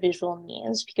communicating through visual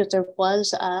means, because there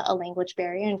was a language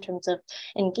barrier in terms of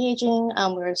engaging.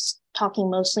 We were talking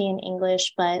mostly in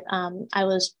English, but I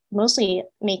was mostly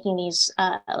making these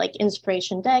like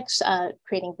inspiration decks,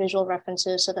 creating visual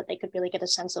references so that they could really get a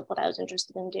sense of what I was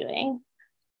interested in doing.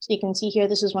 So you can see here,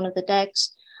 this is one of the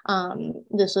decks.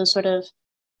 This was sort of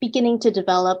beginning to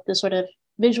develop the sort of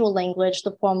visual language,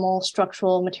 the formal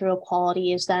structural material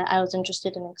qualities that I was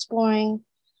interested in exploring.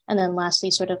 And then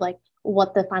lastly, sort of like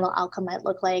what the final outcome might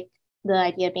look like. The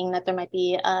idea being that there might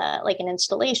be like an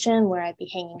installation where I'd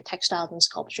be hanging textiles and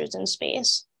sculptures in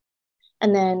space.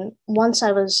 And then once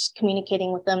I was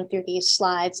communicating with them through these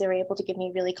slides, they were able to give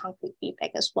me really concrete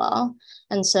feedback as well.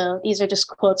 And so these are just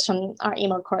quotes from our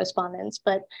email correspondence,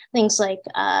 but things like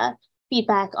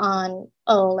feedback on,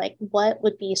 like what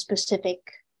would be specific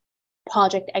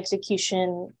project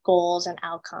execution goals and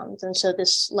outcomes. And so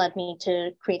this led me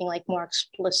to creating like more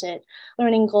explicit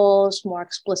learning goals, more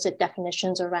explicit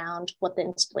definitions around what the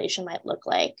installation might look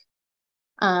like.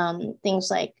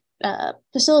 Things like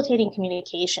facilitating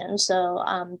communication. So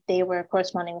they were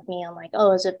corresponding with me on like,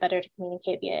 is it better to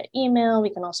communicate via email? We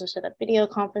can also set up video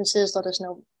conferences. Let us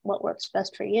know what works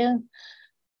best for you.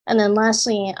 And then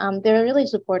lastly, they were really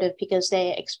supportive because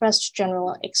they expressed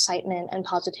general excitement and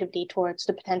positivity towards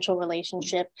the potential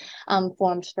relationship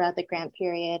formed throughout the grant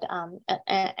period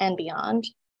and beyond.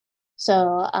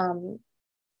 So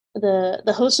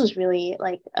the host was really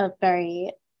like a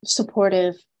very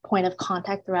supportive point of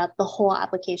contact throughout the whole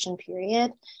application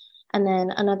period. And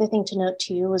then another thing to note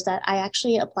too was that I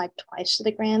actually applied twice to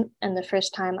the grant. And the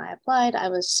first time I applied, I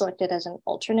was selected as an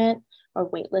alternate or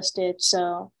waitlisted.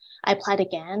 So I applied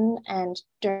again, and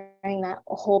during that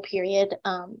whole period,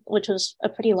 which was a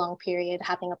pretty long period,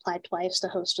 having applied twice, the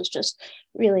host was just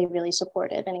really, really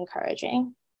supportive and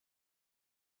encouraging.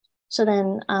 So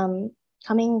then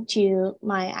coming to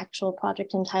my actual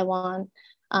project in Taiwan,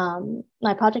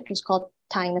 my project was called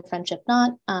Tying the Friendship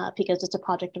Knot because it's a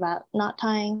project about knot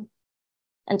tying.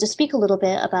 And to speak a little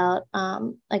bit about,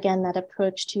 again, that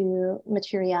approach to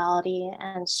materiality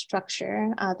and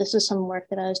structure, this is some work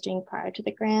that I was doing prior to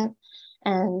the grant.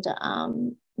 And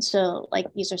so like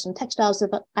these are some textiles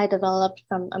that I developed.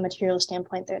 From a material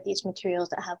standpoint. There are these materials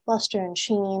that have luster and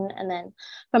sheen. And then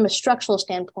from a structural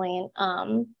standpoint,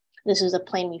 this is a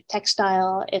plain weave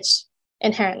textile. It's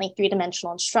inherently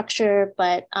three-dimensional in structure,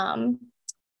 but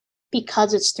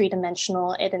because it's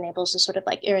three-dimensional, it enables this sort of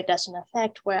like iridescent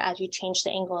effect where as you change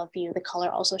the angle of view, the color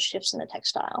also shifts in the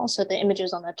textile. So the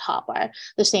images on the top are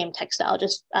the same textile,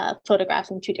 just photographed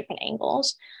from two different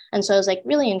angles. And so I was like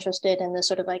really interested in this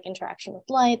sort of like interaction with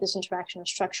light, this interaction with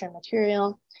structure and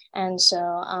material. And so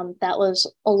that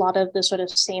was a lot of the sort of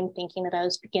same thinking that I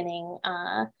was beginning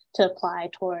to apply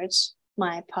towards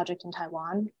my project in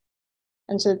Taiwan.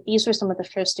 And so these were some of the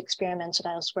first experiments that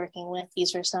I was working with.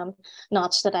 These were some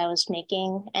knots that I was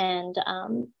making. And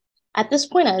at this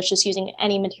point, I was just using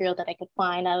any material that I could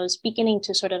find. I was beginning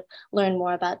to sort of learn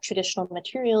more about traditional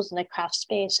materials in the craft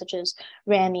space, such as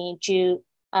rami, jute,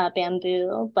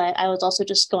 bamboo. But I was also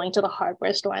just going to the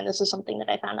hardware store. And this is something that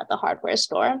I found at the hardware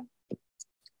store.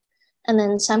 And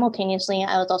then simultaneously,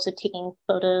 I was also taking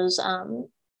photos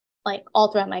like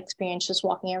all throughout my experience, just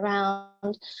walking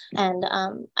around. And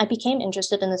I became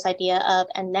interested in this idea of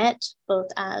a net, both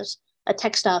as a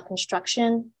textile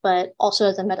construction, but also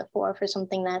as a metaphor for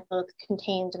something that both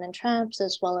contains and entraps,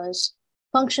 as well as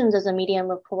functions as a medium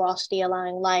of porosity,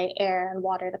 allowing light, air, and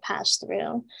water to pass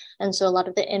through. And so a lot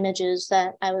of the images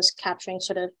that I was capturing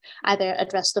sort of either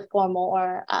address the formal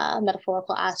or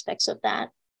metaphorical aspects of that.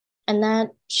 And that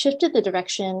shifted the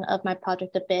direction of my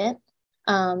project a bit.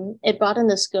 It broadened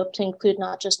the scope to include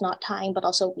not just knot tying, but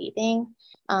also weaving.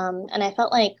 And I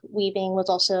felt like weaving was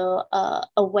also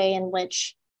a way in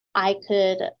which I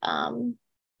could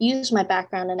use my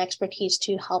background and expertise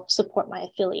to help support my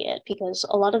affiliate, because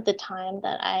a lot of the time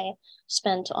that I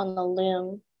spent on the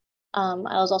loom, I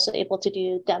was also able to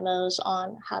do demos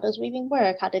on how does weaving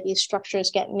work, how do these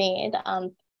structures get made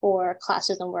for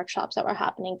classes and workshops that were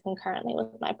happening concurrently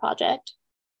with my project.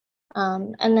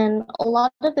 And then a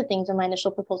lot of the things in my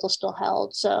initial proposal still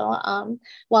held. So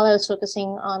while I was focusing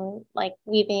on like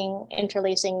weaving,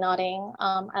 interlacing, knotting,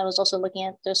 I was also looking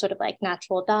at the sort of like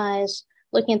natural dyes,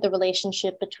 looking at the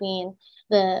relationship between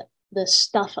the the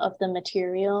stuff of the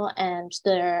material and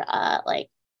their like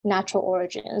natural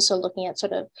origins. So looking at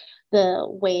sort of the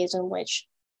ways in which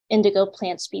indigo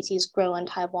plant species grow in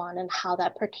Taiwan and how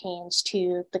that pertains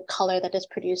to the color that is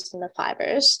produced in the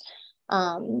fibers.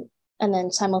 And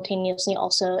then simultaneously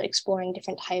also exploring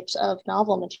different types of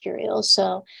novel materials.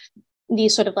 So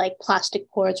these sort of like plastic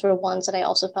cords were ones that I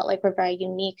also felt like were very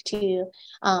unique to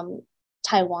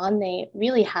Taiwan. They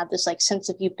really have this like sense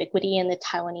of ubiquity in the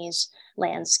Taiwanese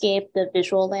landscape, the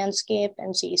visual landscape.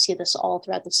 And so you see this all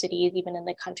throughout the city, even in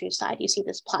the countryside, you see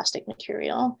this plastic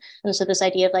material. And so this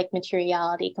idea of like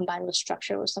materiality combined with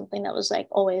structure was something that was like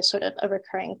always sort of a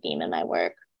recurring theme in my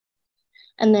work.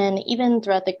 And then even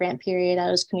throughout the grant period,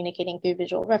 I was communicating through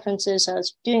visual references. So I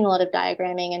was doing a lot of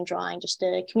diagramming and drawing just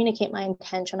to communicate my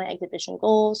intention, my exhibition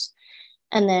goals.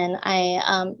 And then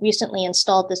I recently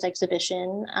installed this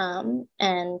exhibition,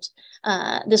 and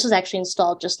this was actually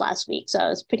installed just last week. So I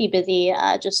was pretty busy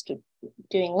just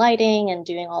doing lighting and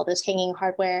doing all this hanging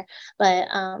hardware. But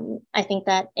I think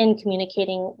that in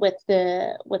communicating with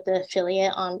the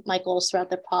affiliate on my goals throughout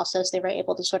the process, they were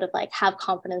able to sort of like have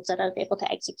confidence that I was able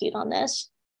to execute on this.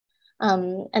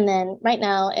 And then right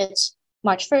now it's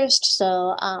March 1st.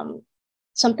 So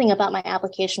something about my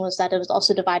application was that it was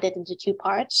also divided into two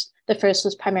parts. The first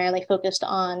was primarily focused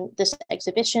on this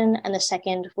exhibition, and the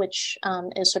second, which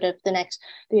is sort of the next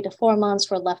 3 to 4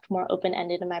 months, were left more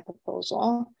open-ended in my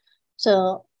proposal.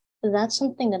 So that's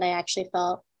something that I actually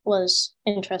felt was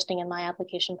interesting in my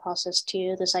application process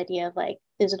too, this idea of like,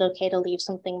 is it okay to leave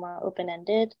something more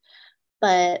open-ended?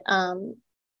 But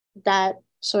that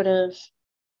sort of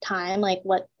time, like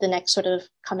what the next sort of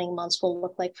coming months will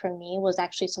look like for me, was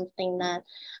actually something that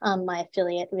my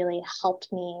affiliate really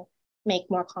helped me make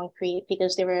more concrete,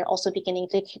 because they were also beginning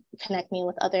to connect me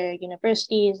with other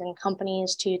universities and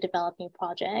companies to develop new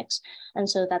projects. And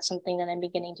so that's something that I'm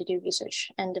beginning to do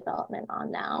research and development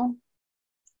on now.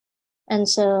 And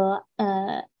so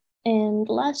in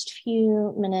the last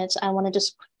few minutes, I want to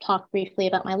just talk briefly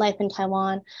about my life in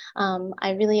Taiwan.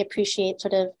 I really appreciate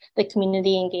sort of the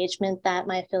community engagement that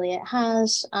my affiliate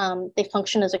has. They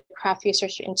function as a craft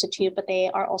research institute, but they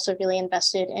are also really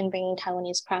invested in bringing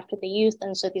Taiwanese craft to the youth.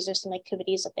 And so these are some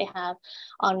activities that they have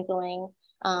ongoing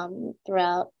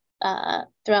throughout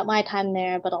my time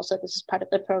there, but also this is part of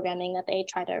the programming that they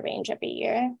try to arrange every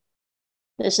year.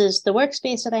 This is the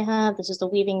workspace that I have. This is the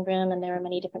weaving room, and there are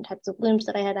many different types of looms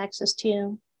that I had access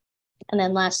to. And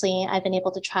then lastly, I've been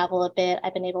able to travel a bit.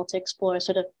 I've been able to explore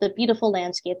sort of the beautiful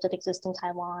landscapes that exist in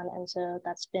Taiwan. And so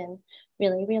that's been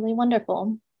really, really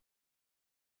wonderful.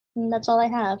 And that's all I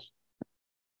have.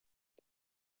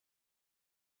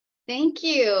 Thank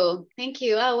you. Thank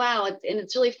you. Oh, wow.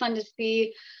 It's really fun to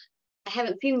see. I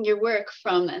haven't seen your work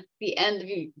from the end of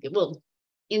you, well,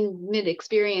 in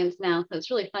mid-experience now. So it's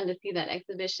really fun to see that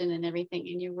exhibition and everything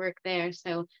in your work there.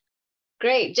 So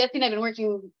great. Jesse and I have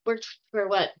been worked for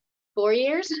what, 4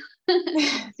 years?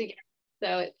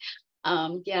 So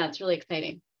yeah, it's really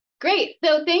exciting. Great.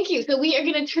 So thank you. So we are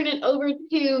going to turn it over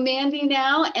to Mandy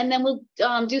now, and then we'll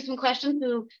do some questions.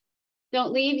 So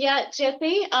don't leave yet,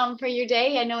 Jesse, for your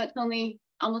day. I know it's only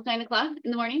almost 9 o'clock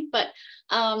in the morning, but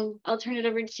I'll turn it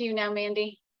over to you now,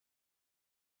 Mandy.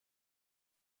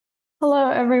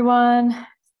 Hello, everyone.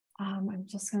 I'm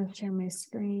just going to share my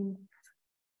screen.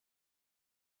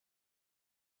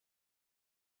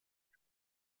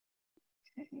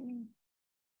 Okay.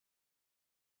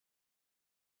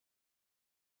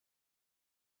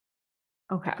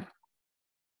 Okay.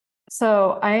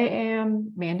 So I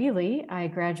am Mandy Lee. I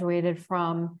graduated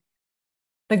from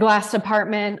the glass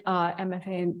department, MFA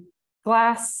in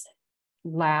glass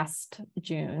last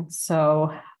June.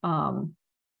 So I'm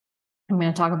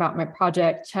going to talk about my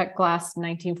project, Czech Glass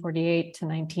 1948 to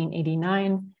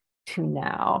 1989 to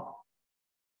now.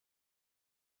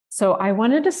 So I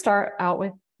wanted to start out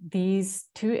with these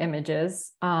two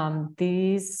images.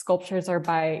 These sculptures are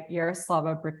by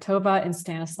Yaroslava Brichtova and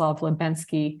Stanislav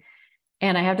Lubensky.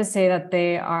 And I have to say that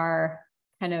they are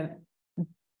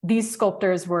these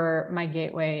sculptors were my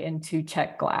gateway into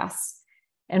Czech glass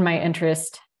and my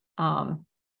interest.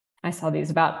 I saw these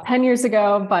about 10 years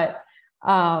ago, but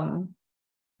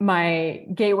my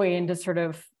gateway into sort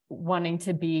of wanting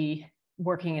to be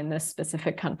working in this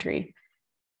specific country.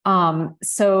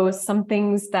 So some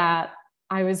things that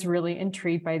I was really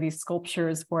intrigued by these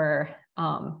sculptures were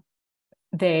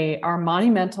they are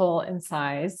monumental in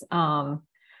size.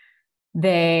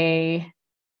 They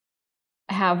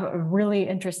have a really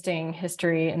interesting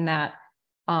history in that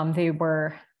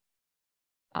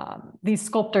these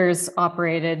sculptors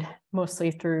operated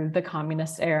mostly through the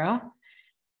communist era.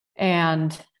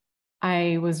 And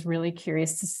I was really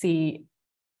curious to see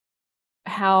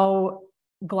how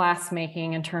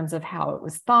glassmaking, in terms of how it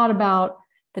was thought about,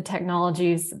 the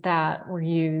technologies that were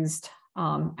used,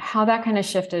 how that kind of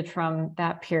shifted from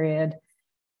that period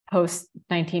post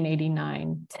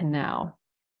 1989 to now.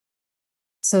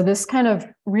 So this kind of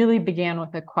really began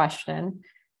with a question,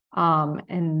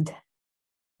 and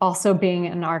also being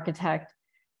an architect,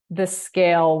 the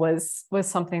scale was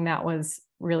something that was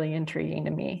really intriguing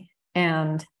to me.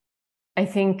 And I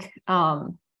think,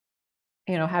 having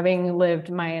lived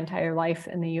my entire life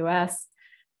in the US,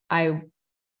 I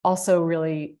also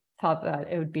really thought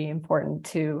that it would be important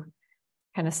to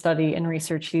kind of study and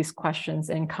research these questions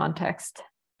in context.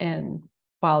 And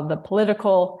while the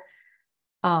political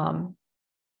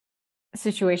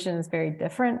situation is very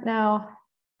different now,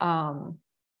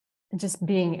 just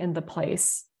being in the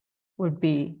place would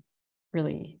be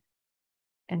really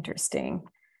interesting.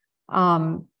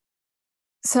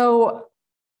 So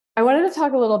I wanted to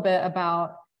talk a little bit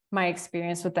about my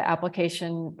experience with the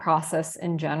application process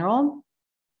in general.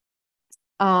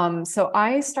 So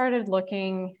I started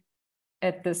looking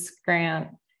at this grant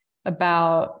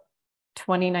about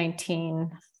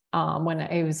 2019, when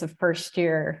I was a first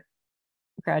year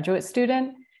graduate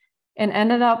student, and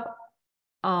ended up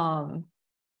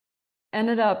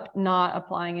not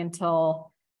applying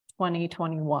until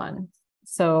 2021.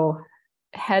 So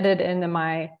headed into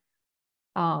my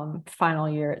final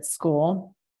year at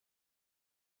school.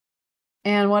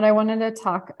 And what I wanted to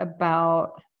talk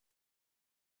about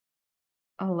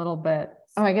a little bit,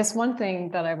 I guess one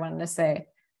thing that I wanted to say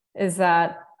is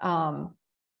that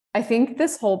I think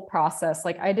this whole process,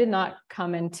 like, I did not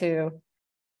come into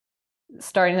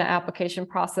starting the application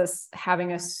process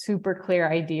having a super clear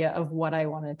idea of what I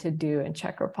wanted to do in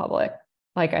Czech Republic.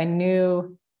 Like, I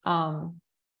knew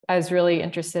I was really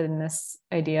interested in this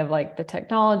idea of like the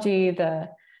technology, the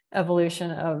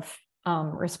evolution of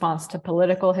response to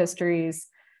political histories,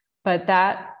 but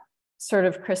that sort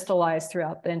of crystallized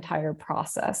throughout the entire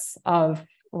process of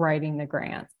writing the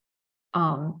grant.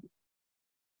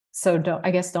 So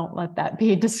don't let that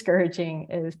be discouraging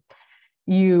if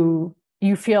you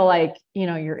feel like,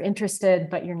 you're interested,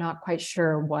 but you're not quite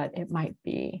sure what it might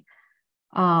be.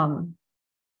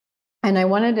 And I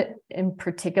wanted in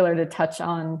particular to touch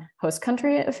on host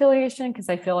country affiliation, because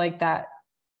I feel like that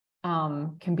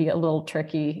can be a little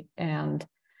tricky. And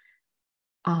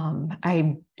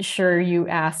I'm sure you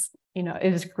asked,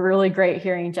 it was really great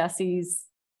hearing Jesse's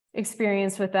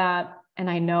experience with that. And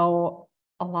I know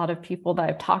a lot of people that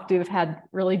I've talked to have had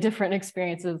really different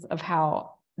experiences of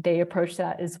how they approach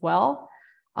that as well.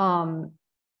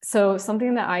 So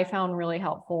something that I found really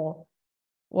helpful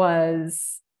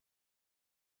was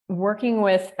working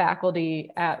with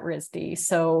faculty at RISD.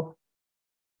 So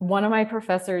one of my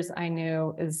professors I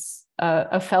knew is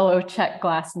a fellow Czech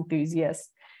glass enthusiast,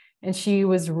 and she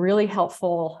was really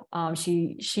helpful.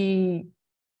 She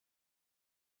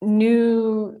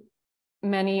knew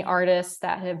many artists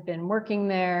that have been working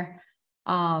there,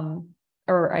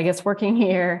 or I guess working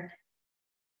here,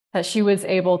 that she was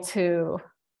able to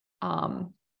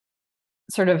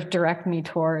sort of direct me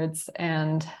towards.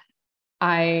 And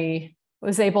I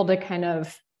was able to kind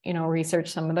of, research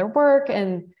some of their work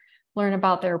and learn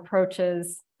about their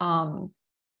approaches. And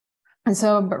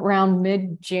so around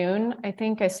mid-June, I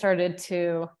think I started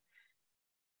to,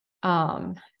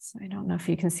 so I don't know if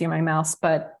you can see my mouse,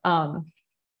 but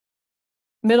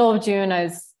middle of June, I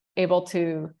was able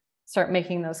to start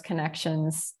making those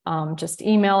connections, just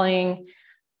emailing,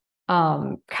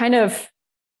 kind of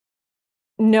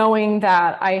knowing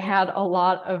that I had a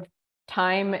lot of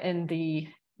time in the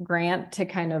grant to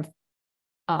kind of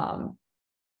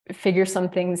figure some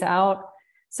things out.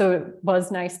 So it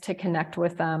was nice to connect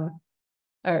with them,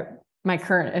 or my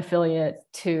current affiliate,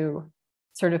 to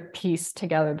sort of piece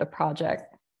together the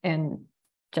project. And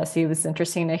Jesse, it was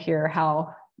interesting to hear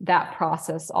how that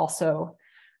process also,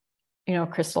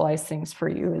 crystallized things for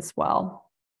you as well.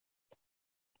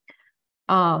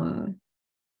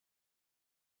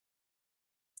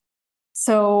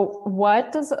 So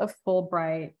what does a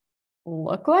Fulbright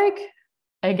look like?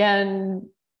 Again,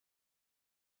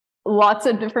 lots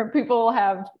of different people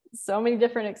have so many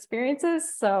different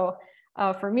experiences. So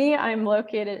for me, I'm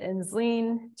located in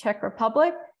Zlín, Czech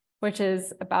Republic, which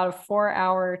is about a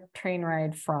 4-hour train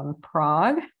ride from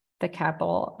Prague, the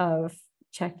capital of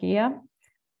Czechia.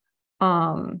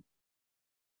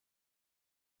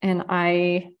 And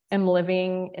I am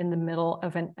living in the middle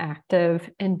of an active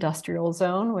industrial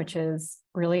zone, which is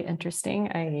really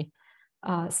interesting. I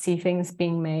see things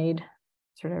being made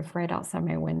sort of right outside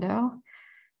my window.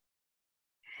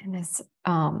 And it's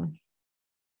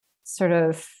sort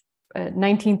of a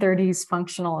 1930s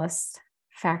functionalist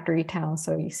factory town.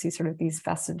 So you see sort of these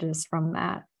vestiges from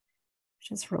that,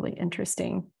 which is really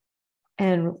interesting.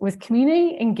 And with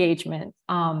community engagement,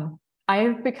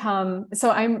 I've become,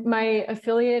 my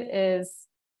affiliate is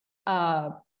a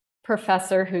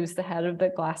professor who's the head of the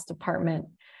glass department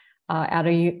at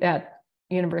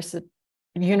University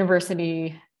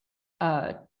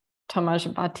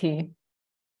Tomaszbati.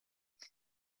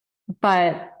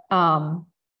 But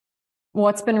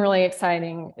what's been really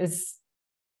exciting is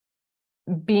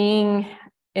being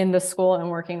in the school and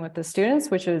working with the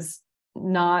students, which is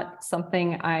not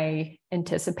something I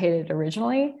anticipated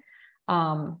originally,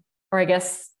 or I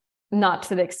guess not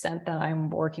to the extent that I'm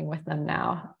working with them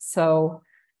now. So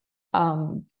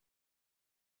I've,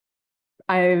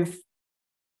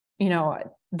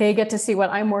 they get to see what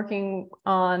I'm working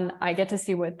on, I get to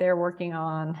see what they're working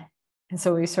on. And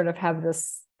so we sort of have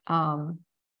this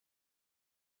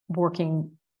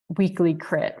working weekly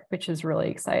crit, which is really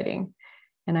exciting.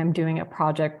 And I'm doing a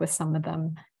project with some of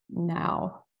them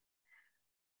now.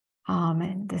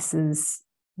 And this is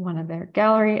one of their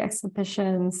gallery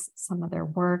exhibitions, some of their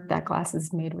work. That glass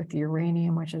is made with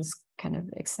uranium, which is kind of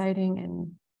exciting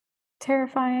and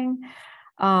terrifying.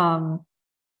 I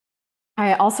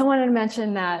also wanted to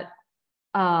mention that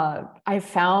I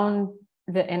found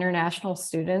the international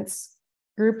students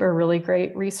group a really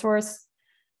great resource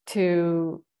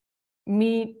to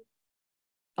meet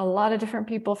a lot of different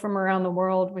people from around the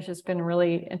world, which has been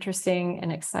really interesting and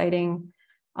exciting.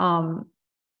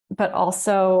 But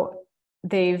also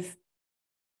the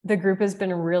group has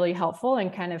been really helpful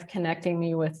in kind of connecting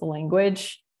me with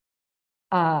language,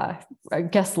 I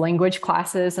guess language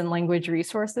classes and language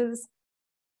resources.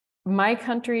 My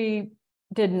country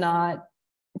did not,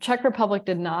 Czech Republic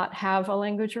did not have a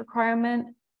language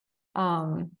requirement,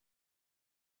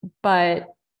 but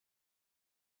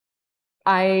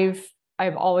I've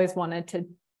always wanted to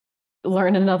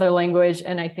learn another language,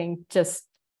 and I think just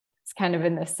it's kind of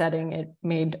in this setting, it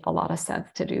made a lot of sense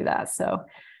to do that. So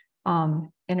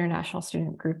international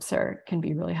student groups can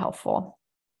be really helpful.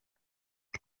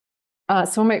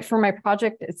 So for my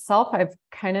project itself, I've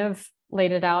kind of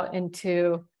laid it out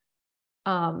into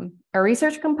a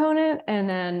research component and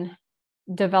then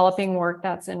developing work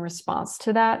that's in response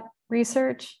to that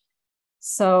research.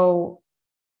 So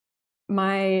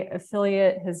my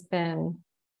affiliate has been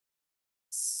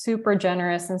super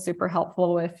generous and super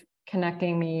helpful with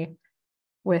connecting me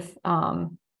with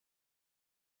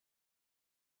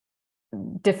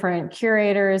different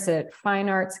curators at fine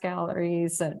arts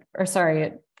galleries, at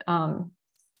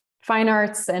fine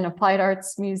arts and applied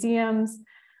arts museums.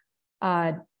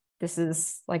 This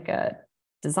is like a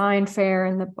design fair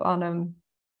in the bottom,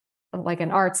 like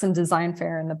an arts and design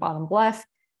fair in the bottom left,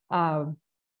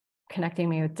 connecting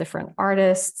me with different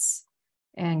artists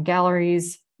and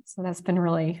galleries. So that's been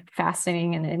really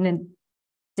fascinating. And in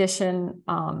addition,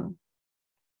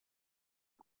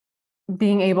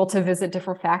 being able to visit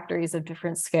different factories of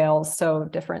different scales, so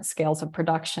different scales of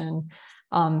production,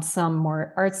 some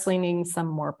more arts leaning, some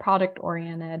more product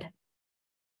oriented.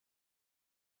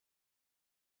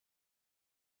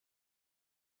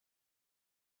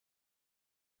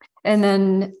 And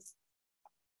then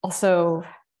also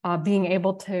being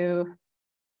able to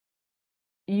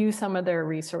use some of their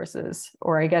resources,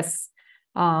 or I guess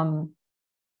have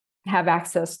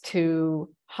access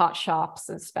to hot shops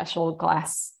and special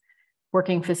glass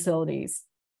working facilities.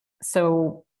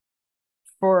 So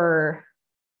for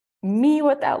me,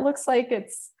 what that looks like,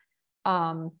 it's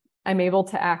I'm able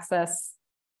to access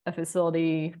a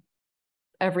facility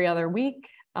every other week.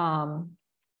 And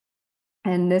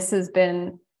this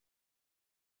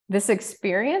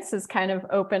experience has kind of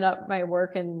opened up my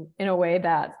work in a way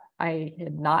that I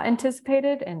had not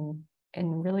anticipated, and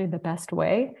in really the best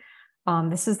way.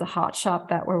 This is the hot shop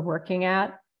that we're working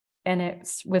at, and it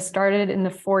was started in the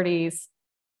 40s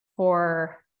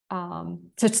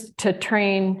to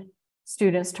train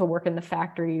students to work in the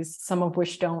factories, some of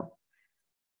which don't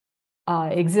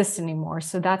exist anymore.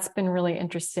 So that's been really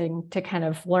interesting to kind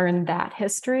of learn that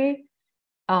history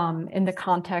in the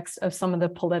context of some of the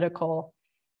political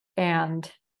and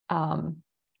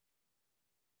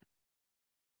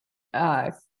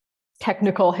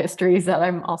technical histories that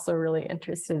I'm also really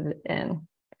interested in.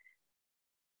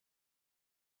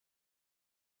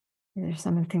 There's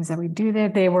some of the things that we do there.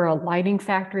 They were a lighting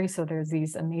factory, so there's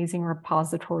these amazing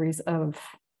repositories of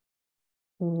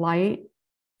light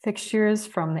fixtures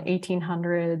from the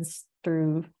 1800s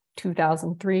through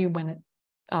 2003 when it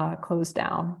closed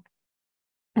down.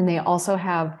 And they also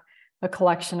have a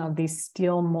collection of these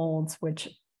steel molds, which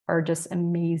are just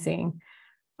amazing.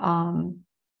 And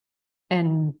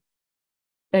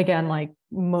again, like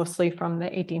mostly from the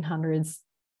 1800s,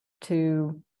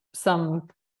 to some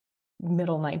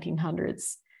middle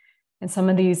 1900s. And some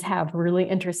of these have really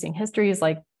interesting histories,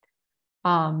 like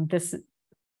this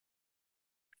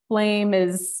flame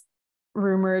is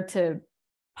rumored to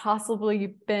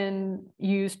possibly been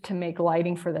used to make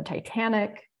lighting for the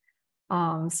Titanic.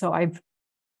 So I've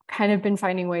kind of been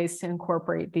finding ways to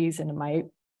incorporate these into my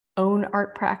own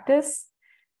art practice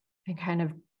and kind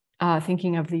of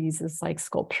thinking of these as like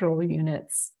sculptural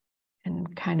units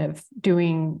and kind of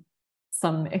doing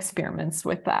some experiments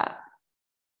with that.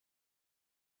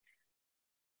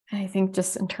 I think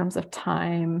just in terms of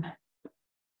time,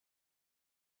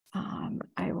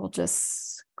 I will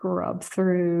just scrub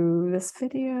through this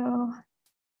video.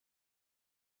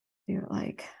 Do it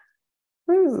like,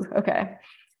 woo, okay.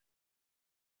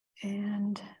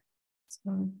 And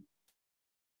some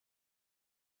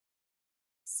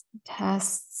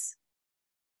tests.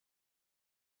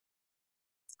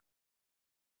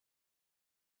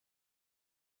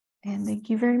 And thank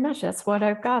you very much. That's what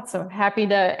I've got. So I'm happy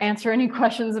to answer any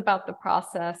questions about the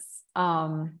process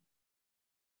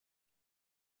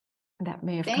that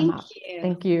may have come up.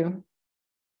 Thank you.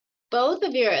 Both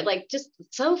of you are like just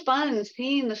so fun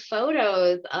seeing the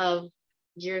photos of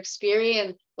your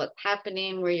experience, what's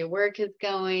happening, where your work is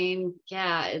going.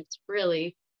 Yeah, it's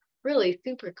really, really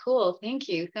super cool. Thank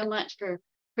you so much for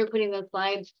putting those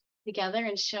slides together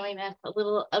and showing us a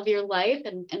little of your life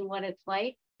and what it's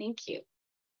like. Thank you.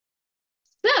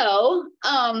 So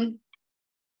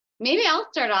maybe I'll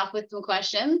start off with some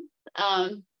questions.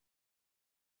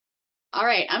 All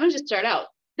right, I'm gonna just start out.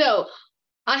 So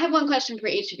I have one question for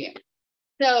each of you.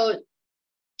 So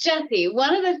Jesse,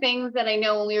 one of the things that I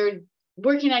know when we were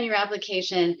working on your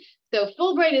application, so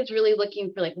Fulbright is really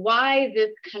looking for like, why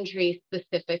this country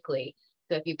specifically?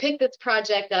 So if you pick this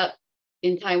project up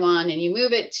in Taiwan and you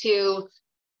move it to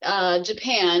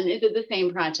Japan, is it the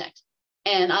same project?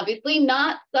 And obviously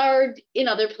knots are in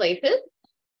other places.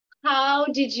 How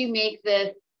did you make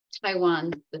this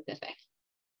Taiwan specific?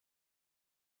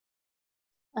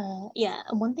 Yeah,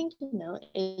 one thing to note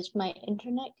is my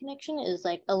internet connection is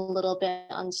like a little bit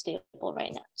unstable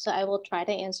right now. So I will try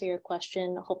to answer your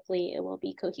question. Hopefully it will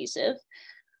be cohesive.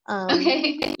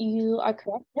 Okay. You are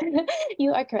correct.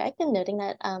 You are correct in noting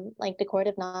that like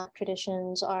decorative knot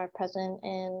traditions are present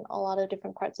in a lot of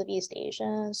different parts of East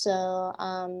Asia. So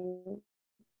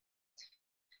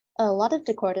a lot of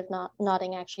decorative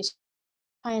knotting actually is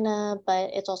China,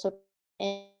 but it's also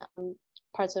in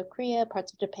parts of Korea,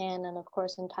 parts of Japan, and of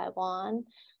course in Taiwan.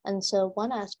 And so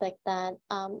one aspect that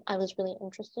I was really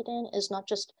interested in is not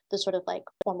just the sort of like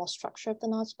formal structure of the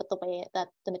knots, but the way that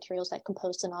the materials that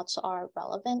compose the knots are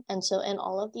relevant. And so in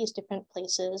all of these different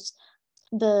places,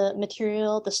 the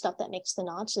material, the stuff that makes the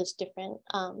knots is different.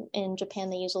 In Japan,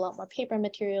 they use a lot more paper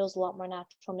materials, a lot more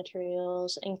natural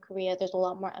materials. In Korea, there's a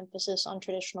lot more emphasis on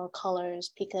traditional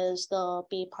colors because they'll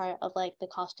be part of like the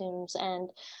costumes and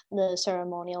the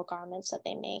ceremonial garments that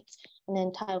they make. And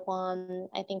in Taiwan,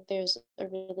 I think there's a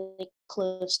really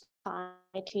close tie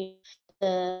to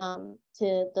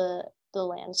the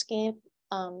landscape.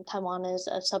 Taiwan is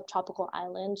a subtropical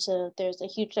island, so there's a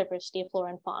huge diversity of flora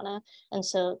and fauna. And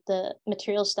so the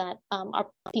materials that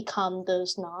become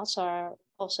those knots are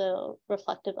also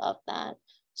reflective of that.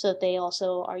 So they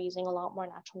also are using a lot more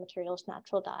natural materials,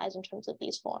 natural dyes in terms of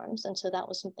these forms. And so that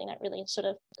was something that really sort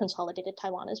of consolidated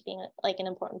Taiwan as being like an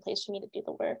important place for me to do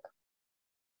the work.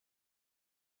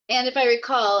 And if I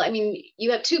recall, I mean,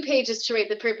 you have 2 pages to write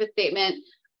the purpose statement.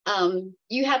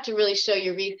 You have to really show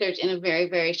your research in a very,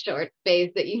 very short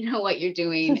space that you know what you're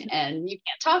doing, and you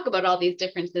can't talk about all these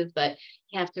differences, but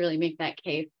you have to really make that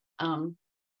case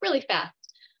really fast.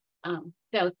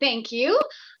 So thank you.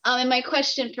 And my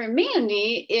question for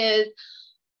Mandy is,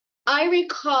 I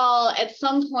recall at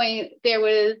some point there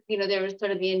was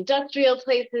sort of the industrial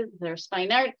places, there's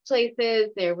fine arts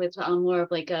places, there was more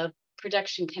of like a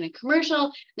production kind of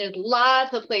commercial. There's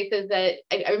lots of places that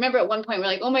I remember at one point we're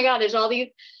like, oh my God, there's all these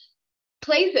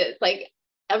places, like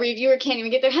a reviewer can't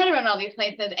even get their head around all these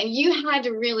places, and you had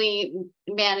to really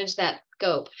manage that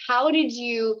scope. How did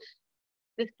you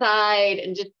decide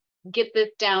and just get this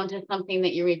down to something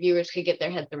that your reviewers could get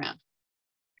their heads around?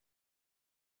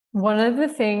 One of the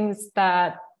things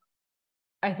that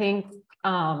I think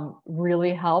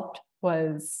really helped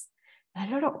was, I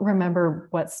don't remember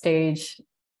what stage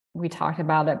we talked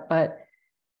about it, but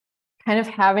kind of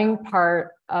having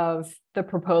part of the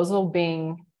proposal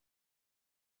being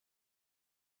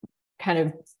kind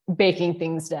of baking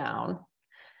things down.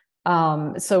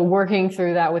 So working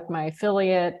through that with my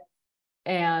affiliate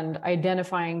and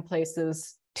identifying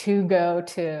places to go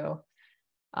to,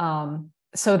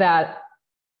 so that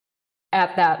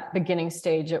at that beginning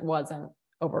stage, it wasn't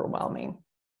overwhelming.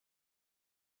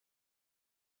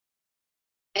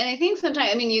 And I think sometimes,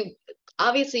 I mean,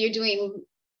 you're doing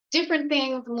different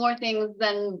things, more things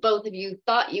than both of you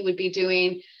thought you would be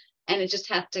doing. And it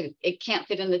can't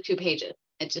fit in the 2 pages.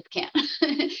 It just can't.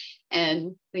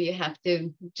 And so you have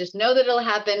to just know that it'll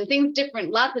happen.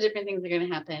 Lots of different things are going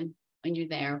to happen when you're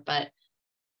there, but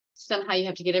somehow you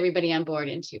have to get everybody on board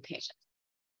in 2 pages.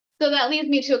 So that leads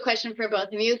me to a question for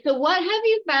both of you. So what have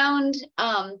you found,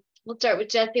 we'll start with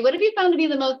Jessie. What have you found to be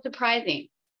the most surprising?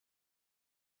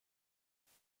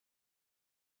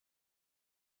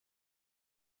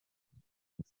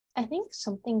 I think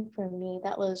something for me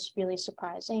that was really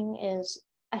surprising is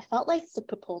I felt like the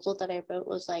proposal that I wrote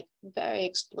was like very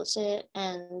explicit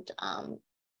and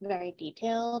very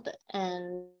detailed,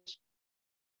 and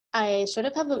I sort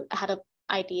of had an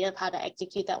idea of how to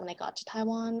execute that when I got to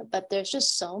Taiwan, but there's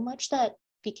just so much that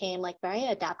became like very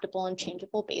adaptable and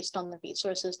changeable based on the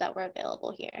resources that were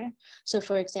available here. So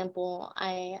for example,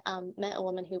 I met a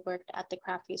woman who worked at the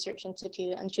Craft Research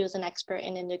Institute, and she was an expert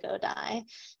in indigo dye.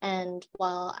 And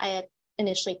while I had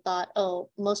initially thought,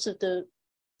 oh, most of the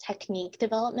technique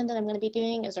development that I'm going to be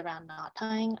doing is around knot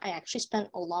tying, I actually spent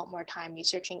a lot more time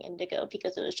researching indigo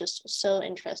because it was just so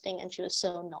interesting and she was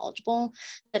so knowledgeable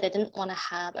that I didn't want to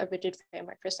have a rigid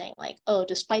framework for saying like, oh,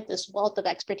 despite this wealth of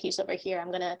expertise over here, I'm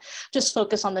going to just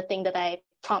focus on the thing that I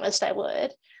promised I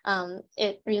would.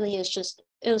 It really is just,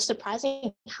 it was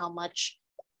surprising how much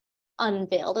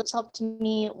unveiled itself to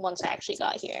me once I actually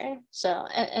got here. So,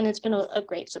 and it's been a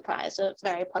great surprise, a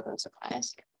very pleasant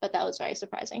surprise, but that was very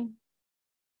surprising.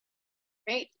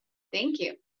 Great, thank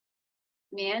you.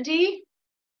 Mandy?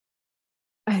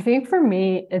 I think for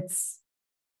me,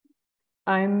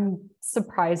 I'm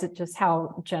surprised at just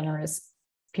how generous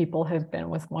people have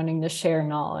been with wanting to share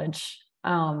knowledge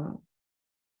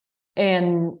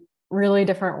in really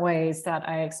different ways that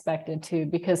I expected to,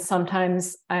 because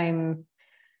sometimes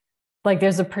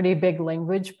there's a pretty big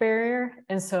language barrier.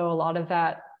 And so a lot of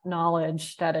that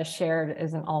knowledge that is shared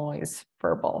isn't always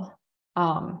verbal.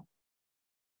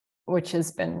 Which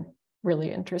has been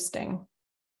really interesting.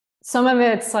 Some of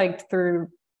it's like through,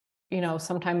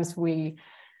 sometimes we,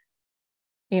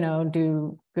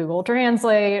 do Google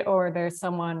Translate, or there's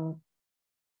someone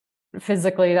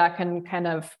physically that can kind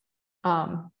of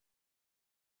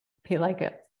be like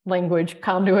a language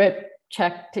conduit,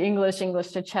 Czech to English,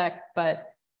 English to Czech. But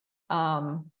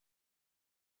some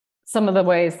of the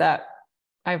ways that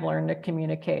I've learned to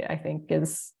communicate, I think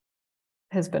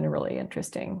has been really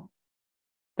interesting.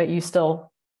 But you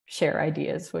still share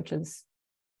ideas, which is,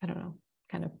 I don't know,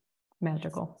 kind of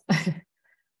magical.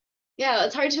 Yeah,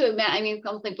 it's hard to imagine. I mean,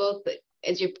 almost like both,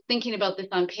 as you're thinking about this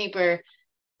on paper,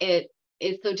 it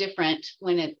is so different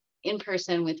when it's in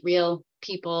person with real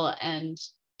people and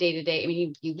day to day. I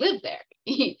mean, you live there.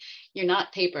 You're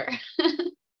not paper.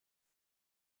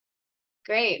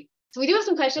 Great. So we do have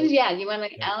some questions. Yeah, you want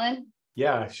to, Alan?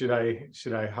 Yeah, should I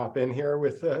hop in here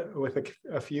with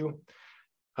a few?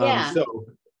 Yeah.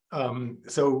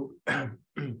 So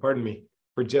pardon me,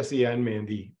 for Jessie and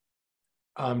Mandy,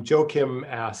 Joe Kim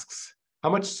asks, how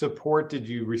much support did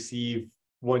you receive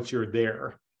once you're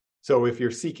there? So if you're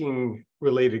seeking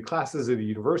related classes at a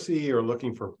university or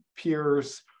looking for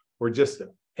peers or just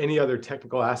any other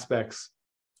technical aspects,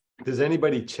 does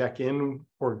anybody check in,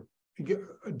 or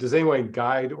does anyone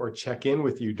guide or check in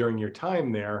with you during your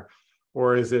time there?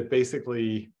 Or is it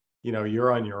basically,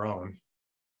 you're on your own?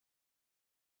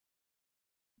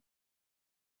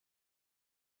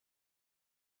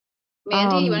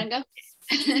 Mandy, you want to go?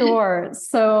 Sure.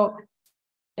 So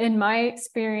in my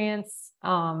experience,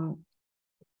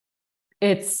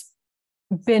 it's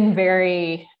been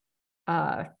very,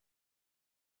 my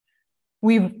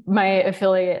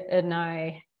affiliate and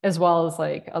I, as well as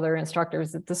like other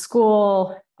instructors at the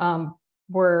school,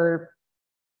 we're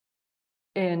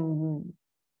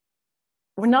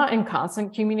not in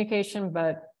constant communication,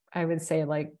 but I would say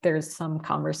like there's some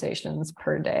conversations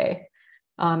per day.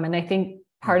 And I think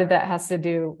part of that has to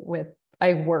do with,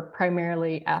 I work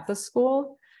primarily at the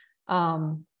school.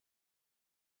 I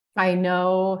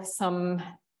know some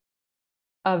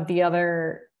of the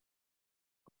other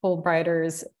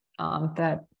Fulbrighters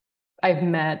that I've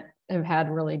met have had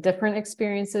really different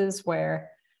experiences where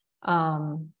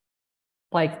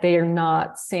like they are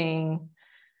not seeing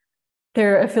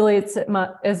their affiliates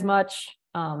as much.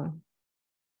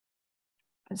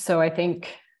 So I think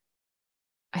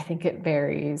it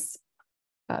varies.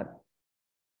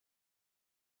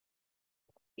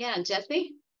 Yeah,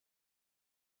 Jessie?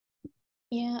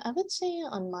 Yeah, I would say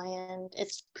on my end,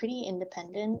 it's pretty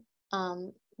independent.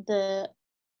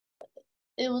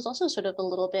 it was also sort of a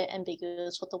little bit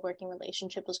ambiguous what the working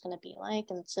relationship was going to be like.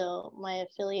 And so my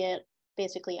affiliate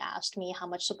basically asked me, how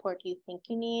much support do you think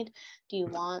you need? Do you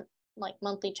want like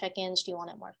monthly check-ins? Do you want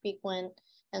it more frequent?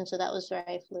 And so that was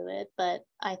very fluid. But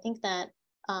I think that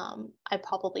I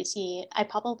probably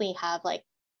have like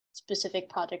specific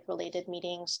project related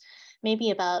meetings,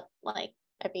 maybe about like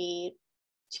every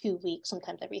 2 weeks,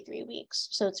 sometimes every 3 weeks.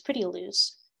 So it's pretty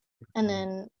loose. And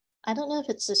then I don't know if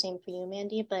it's the same for you,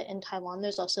 Mandy, but in Taiwan,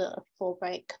 there's also a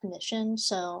Fulbright commission.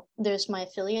 So there's my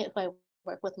affiliate who I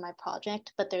work with my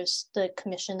project, but there's the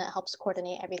commission that helps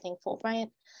coordinate everything Fulbright.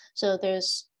 So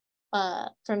there's,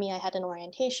 for me, I had an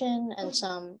orientation and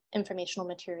some informational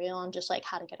material on just like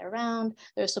how to get around.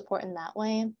 There's support in that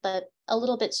way, but a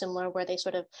little bit similar where they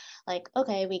sort of like,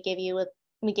 okay, we gave you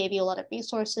a lot of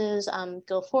resources,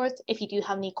 go forth. If you do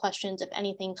have any questions, if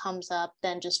anything comes up,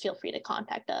 then just feel free to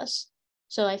contact us.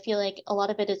 So I feel like a lot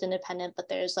of it is independent, but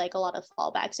there's like a lot of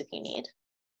fallbacks if you need.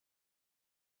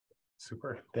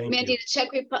 Super, thank Mandy,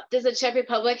 you. Does the Czech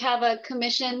Republic have a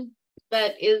commission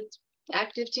that is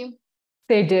active too?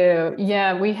 They do.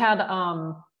 Yeah, we had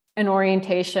an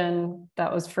orientation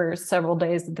that was for several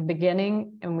days at the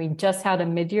beginning, and we just had a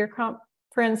mid-year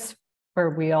conference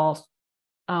where we all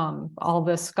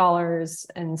the scholars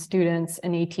and students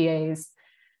and ETAs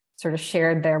sort of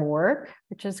shared their work,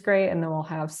 which is great. And then we'll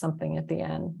have something at the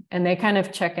end. And they kind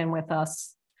of check in with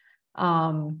us.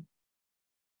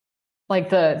 Like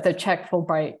the Czech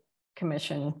Fulbright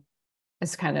Commission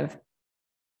has kind of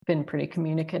been pretty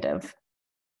communicative.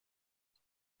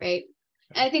 Right.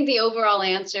 I think the overall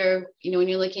answer, when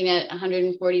you're looking at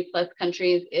 140 plus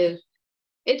countries is,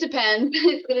 it depends.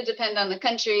 It's going to depend on the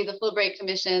country, the Fulbright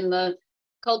Commission, the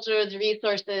culture, the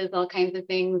resources, all kinds of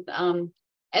things.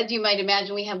 As you might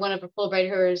imagine, we have one of our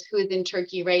Fulbrighters who is in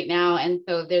Turkey right now. And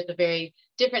so there's a very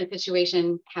different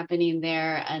situation happening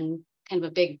there and kind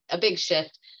of a big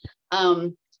shift.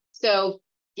 So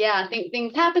yeah, I think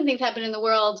things happen in the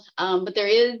world, but there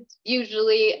is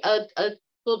usually a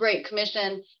Fulbright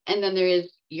Commission, and then there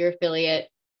is your affiliate.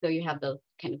 So you have those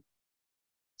kind of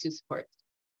two supports.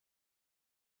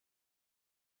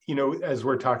 As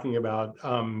we're talking about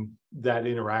that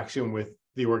interaction with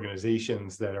the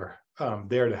organizations that are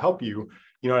there to help you,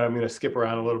 I'm going to skip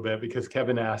around a little bit because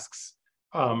Kevin asks,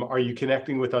 are you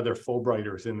connecting with other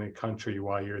Fulbrighters in the country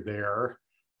while you're there?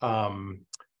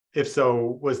 If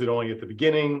so, was it only at the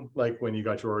beginning, like when you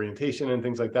got your orientation and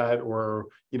things like that, or,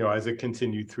 as it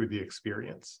continued through the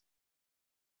experience?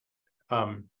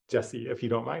 Jessie, if you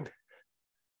don't mind.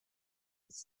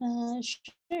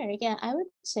 Sure. Yeah, I would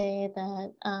say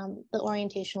that the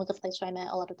orientation was a place where I met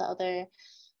a lot of the other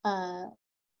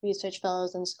research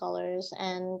fellows and scholars,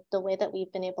 and the way that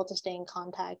we've been able to stay in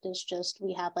contact is just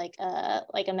we have like a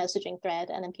messaging thread,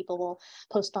 and then people will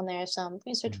post on there some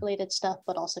research related stuff,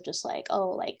 but also just like,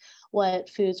 oh, like what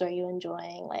foods are you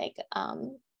enjoying, like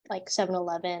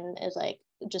 7-Eleven is like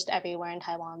just everywhere in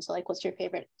Taiwan, so like what's your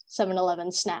favorite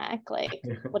 7-Eleven snack, like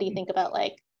what do you think about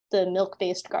like the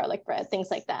milk-based garlic bread,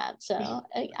 things like that. So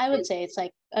I would say it's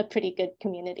like a pretty good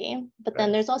community. But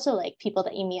then there's also like people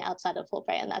that you meet outside of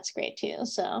Fulbright, and that's great too.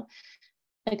 So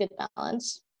a good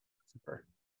balance. Super.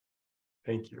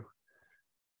 Thank you.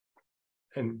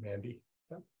 And Mandy.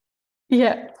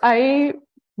 Yeah,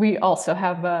 we also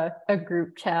have a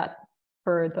group chat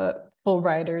for the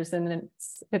Fulbrighters, and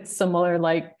it's similar,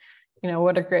 like,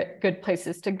 what are good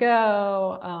places to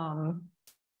go.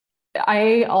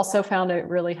 I also found it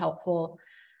really helpful.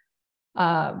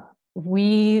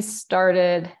 We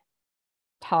started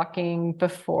talking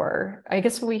before, I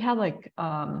guess we had like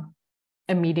a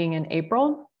meeting in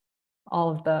April,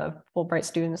 all of the Fulbright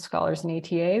students, scholars, and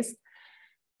ETAs.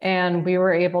 And we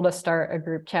were able to start a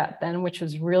group chat then, which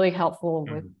was really helpful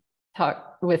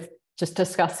with just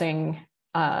discussing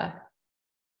the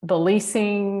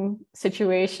leasing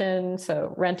situation.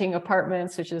 So renting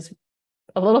apartments, which is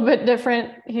a little bit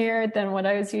different here than what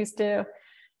I was used to,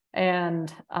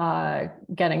 and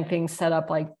getting things set up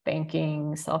like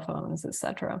banking, cell phones,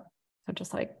 etc. So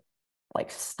just like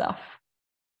stuff.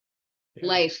 Yeah.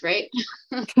 Life, right?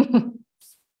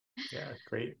 Yeah,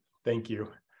 great. Thank you.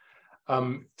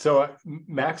 So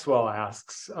Maxwell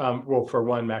asks, well, for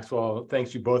one, Maxwell,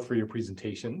 thanks you both for your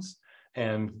presentations.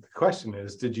 And the question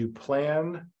is, did you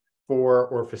plan for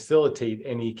or facilitate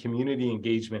any community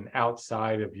engagement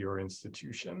outside of your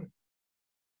institution?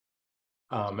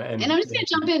 And I'm just going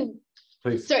to jump in.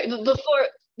 Please. Sorry,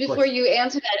 before you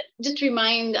answer that, just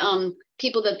remind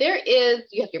people that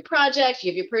you have your project,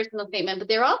 you have your personal statement, but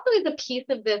there also is a piece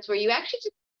of this where you actually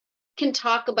just can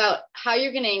talk about how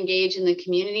you're going to engage in the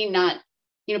community, not,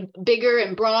 bigger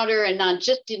and broader and not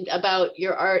just about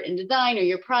your art and design or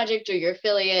your project or your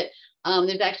affiliate.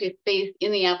 There's actually space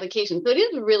in the application. So it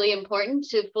is really important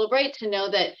to Fulbright to know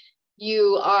that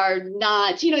you are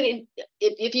not,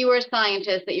 if you were a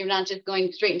scientist, that you're not just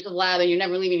going straight into the lab and you're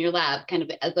never leaving your lab, kind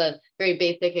of as a very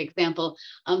basic example.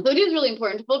 So it is really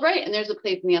important to Fulbright, and there's a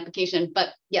place in the application. But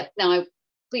yes, now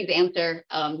please answer.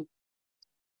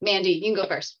 Mandy, you can go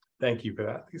first. Thank you for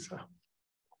that, Lisa.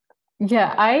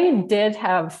 Yeah, I did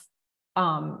have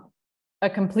a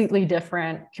completely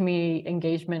different community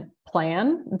engagement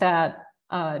plan that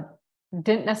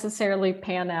didn't necessarily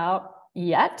pan out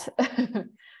yet.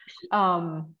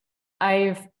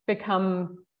 I've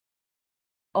become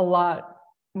a lot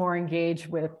more engaged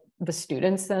with the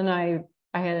students than I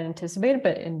had anticipated,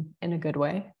 but in a good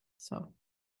way. So,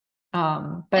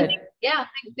 but yeah,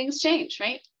 things change,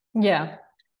 right? Yeah.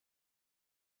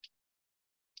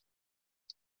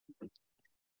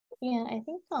 Yeah, I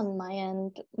think on my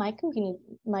end, my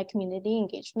community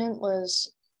engagement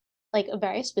was like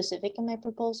very specific in my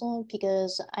proposal,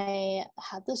 because I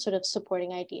had this sort of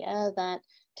supporting idea that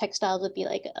textiles would be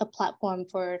like a platform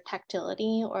for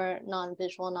tactility or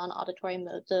non-visual, non-auditory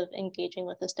modes of engaging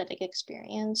with aesthetic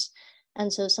experience.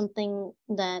 And so something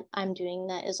that I'm doing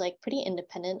that is like pretty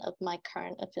independent of my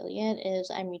current affiliate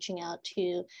is I'm reaching out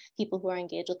to people who are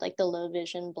engaged with like the low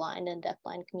vision, blind and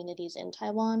deafblind communities in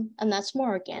Taiwan. And that's more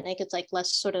organic. It's like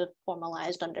less sort of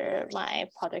formalized under my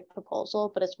project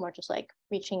proposal, but it's more just like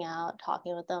reaching out,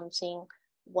 talking with them, seeing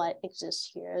what exists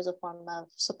here as a form of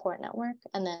support network.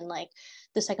 And then like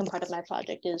the second part of my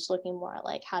project is looking more at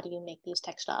like, how do you make these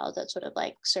textiles that sort of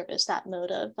like service that mode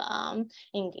of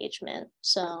engagement?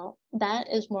 So that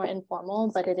is more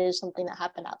informal, but it is something that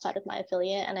happened outside of my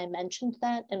affiliate. And I mentioned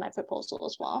that in my proposal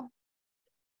as well.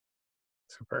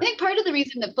 Super. I think part of the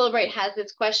reason that Fulbright has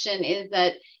this question is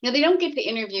that, they don't get to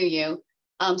interview you.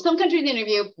 Some countries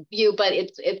interview you, but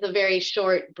it's a very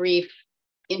short, brief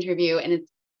interview, and it's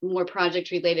more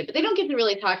project related, but they don't get to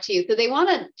really talk to you. So they want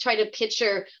to try to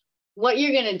picture what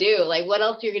you're going to do, like what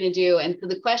else you're going to do. And so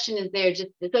the question is there just,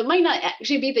 so it might not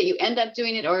actually be that you end up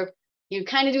doing it, or you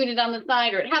kind of doing it on the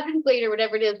side, or it happens later,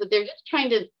 whatever it is, but they're just trying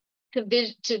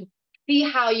to see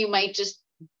how you might just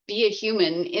be a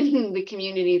human in the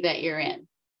community that you're in.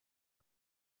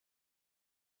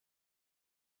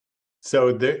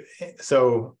 So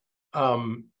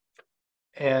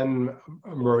Anne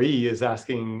Marie is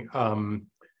asking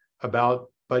about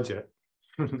budget.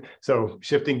 So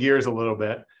shifting gears a little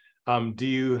bit, do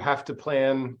you have to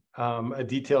plan a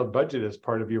detailed budget as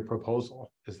part of your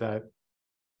proposal? Is that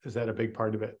a big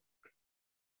part of it?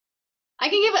 I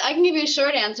can give you a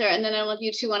short answer, and then I don't know if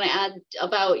you two want to add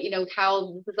about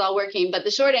how this is all working. But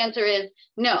the short answer is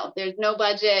no. There's no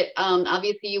budget.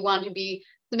 Obviously, you want to be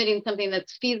submitting something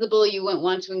that's feasible. You wouldn't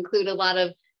want to include a lot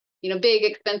of big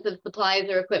expensive supplies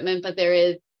or equipment, but there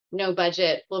is no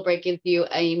budget. Fulbright gives you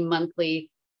a monthly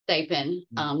stipend,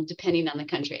 depending on the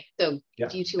country. So yeah.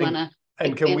 Do you two want to?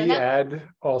 And can we add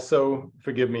also,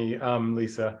 forgive me,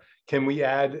 Lisa, can we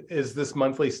add, is this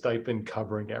monthly stipend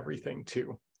covering everything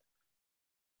too?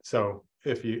 So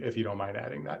if you don't mind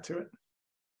adding that to it.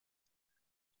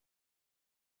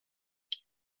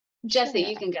 Jesse,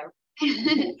 you can go.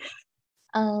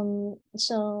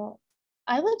 So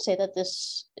I would say that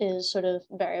this is sort of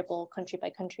variable country by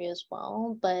country as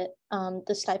well, but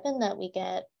the stipend that we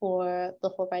get for the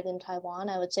Fulbright in Taiwan,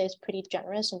 I would say is pretty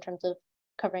generous in terms of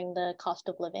covering the cost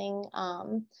of living,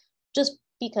 just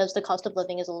because the cost of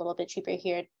living is a little bit cheaper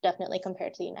here, definitely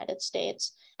compared to the United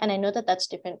States. And I know that that's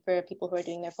different for people who are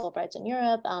doing their Fulbrights in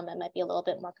Europe. It might be a little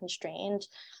bit more constrained.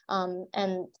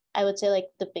 And I would say like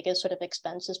the biggest sort of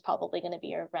expense is probably going to be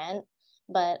your rent.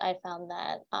 But I found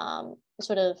that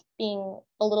sort of being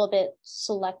a little bit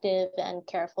selective and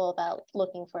careful about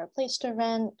looking for a place to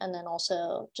rent, and then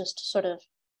also just sort of,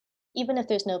 even if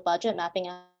there's no budget, mapping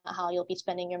out how you'll be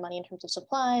spending your money in terms of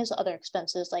supplies, other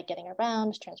expenses like getting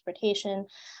around, transportation,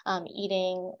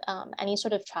 eating, any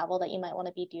sort of travel that you might want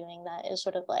to be doing that is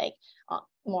sort of like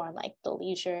more on like the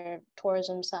leisure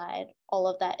tourism side, all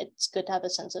of that, it's good to have a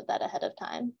sense of that ahead of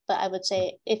time. But I would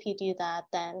say if you do that,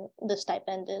 then the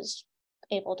stipend is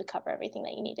able to cover everything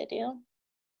that you need to do.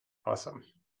 Awesome.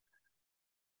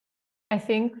 I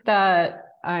think that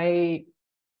my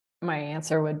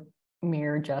answer would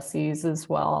mirror Jesse's as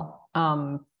well.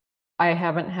 I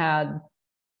haven't had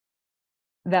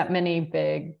that many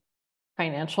big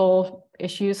financial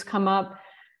issues come up.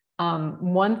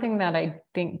 One thing that I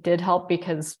think did help,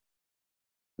 because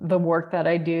the work that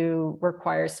I do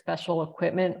requires special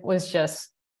equipment, was just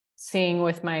seeing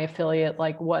with my affiliate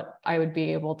like what I would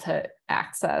be able to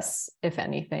access, if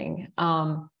anything.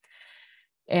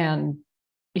 And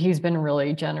he's been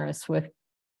really generous with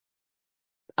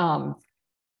helping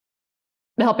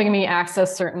me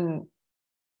access certain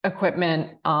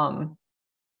equipment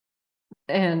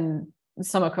and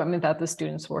some equipment that the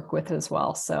students work with as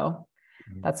well. So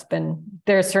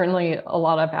there's certainly a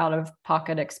lot of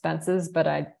out-of-pocket expenses, but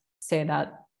I'd say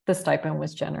that the stipend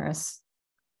was generous.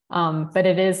 But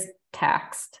it is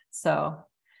taxed. So,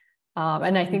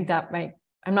 and I think that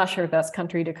I'm not sure if that's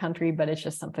country to country, but it's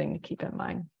just something to keep in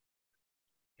mind.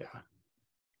 Yeah,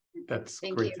 that's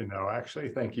Thank great you. to know, actually.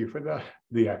 Thank you for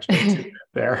the extra tip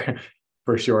there,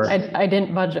 for sure. I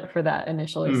didn't budget for that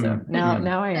initially, so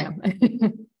now I am.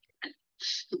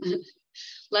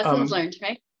 Lessons learned,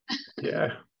 right?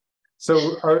 Yeah.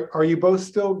 So are you both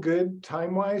still good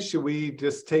time-wise? Should we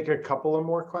just take a couple of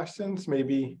more questions,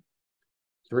 maybe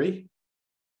 3?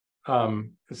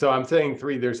 So I'm saying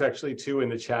 3, there's actually 2 in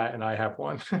the chat and I have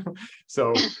 1.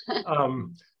 So,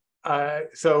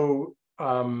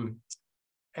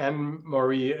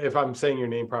 Anne-Marie, if I'm saying your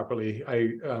name properly,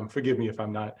 forgive me if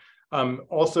I'm not,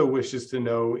 also wishes to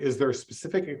know, is there a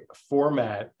specific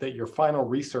format that your final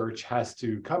research has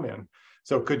to come in?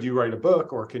 So could you write a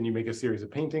book, or can you make a series of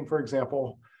painting, for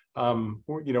example?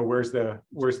 Where's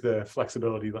the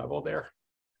flexibility level there?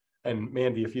 And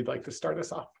Mandy, if you'd like to start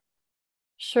us off.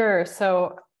 Sure.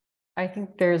 So I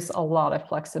think there's a lot of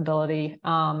flexibility.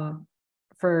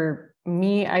 For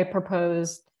me, I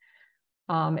proposed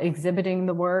exhibiting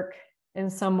the work in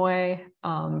some way.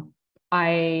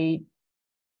 I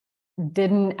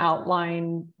didn't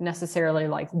outline necessarily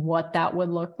like what that would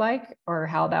look like or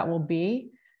how that will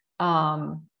be.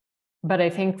 But I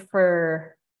think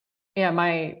my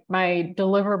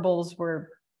deliverables were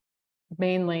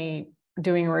mainly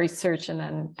doing research and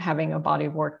then having a body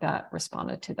of work that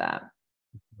responded to that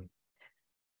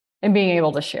and being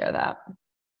able to share that.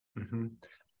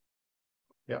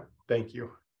 Yeah, thank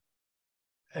you.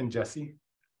 And Jessie?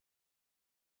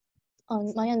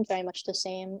 On my end, very much the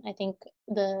same. I think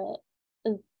it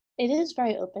is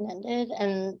very open-ended,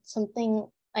 and something,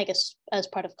 I guess, as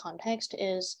part of context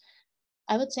is,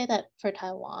 I would say that for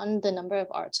Taiwan, the number of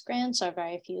arts grants are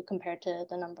very few compared to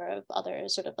the number of other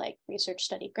sort of like research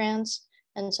study grants.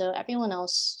 And so everyone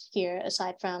else here,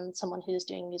 aside from someone who's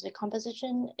doing music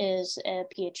composition, is a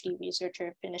PhD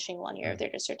researcher finishing 1 year of their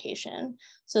dissertation.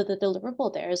 So the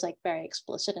deliverable there is like very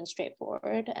explicit and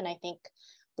straightforward. And I think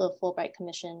the Fulbright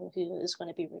Commission, who is going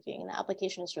to be reviewing the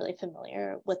application, is really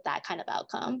familiar with that kind of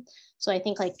outcome. So I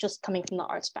think like just coming from the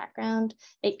arts background,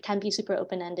 it can be super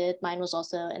open-ended. Mine was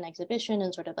also an exhibition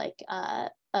and sort of like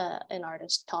an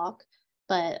artist talk,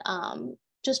 but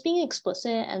just being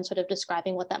explicit and sort of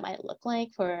describing what that might look like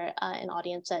for an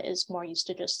audience that is more used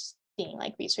to just seeing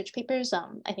like research papers,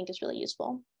 I think is really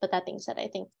useful. But that being said, I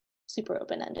think super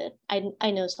open-ended.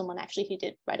 I know someone actually who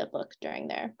did write a book during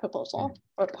their proposal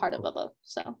or part of a book.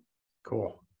 So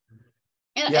cool.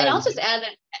 And I'll just add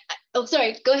that. Oh,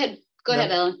 sorry. Go ahead. Go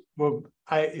ahead, Ellen. Well,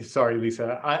 sorry,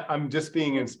 Lisa. I'm just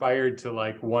being inspired to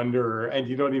like wonder, and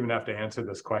you don't even have to answer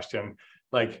this question.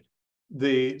 Like,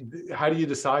 how do you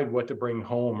decide what to bring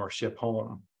home or ship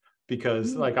home?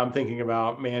 Because like I'm thinking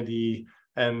about Mandy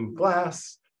and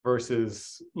glass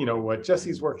versus what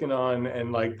Jessie's working on,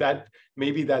 and like that,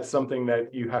 maybe that's something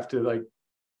that you have to like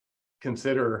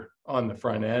consider on the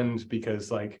front end,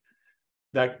 because like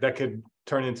that could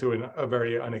turn into a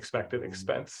very unexpected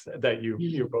expense that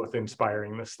you're both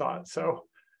inspiring this thought. So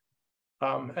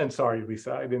and sorry,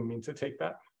 Lisa, I didn't mean to take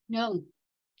that. No.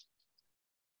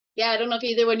 Yeah, I don't know if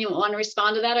either one you want to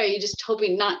respond to that, or are you just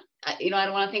hoping not, I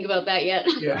don't want to think about that yet.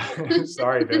 Yeah,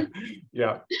 sorry.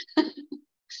 Yeah.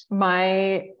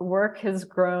 My work has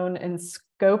grown in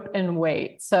scope and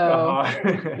weight. So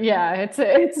yeah,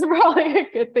 it's probably a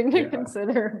good thing to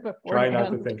consider beforehand. Try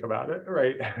not to think about it,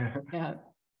 right? Yeah.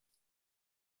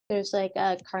 There's like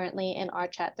currently in our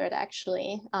chat thread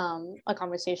actually a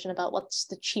conversation about what's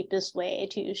the cheapest way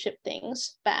to ship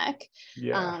things back.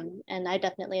 Yeah. And I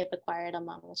definitely have acquired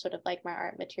among sort of like my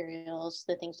art materials,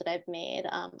 the things that I've made,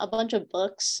 a bunch of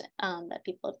books that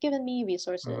people have given me,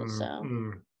 resources. So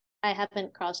I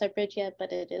haven't crossed that bridge yet,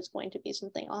 but it is going to be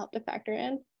something I'll have to factor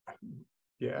in.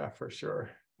 Yeah, for sure.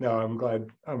 No, I'm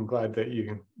glad that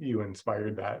you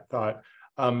inspired that thought.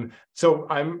 So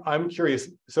I'm curious.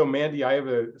 So Mandy, I have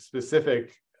a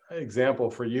specific example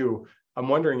for you. I'm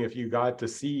wondering if you got to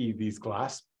see these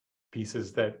glass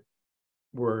pieces that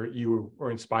you were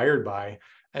inspired by,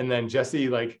 and then Jessie,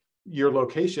 like your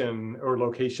location or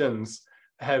locations,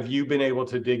 have you been able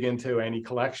to dig into any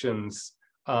collections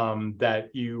that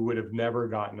you would have never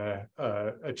gotten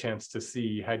a chance to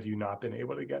see had you not been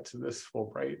able to get to this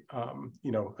Fulbright,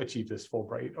 achieve this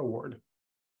Fulbright award?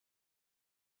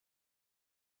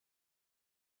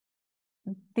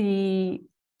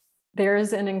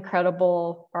 There's an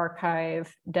incredible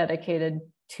archive dedicated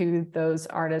to those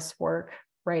artists' work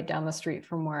right down the street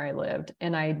from where I lived.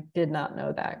 And I did not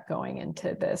know that going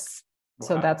into this. Wow.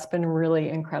 So that's been really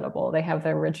incredible. They have the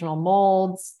original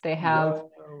molds. They have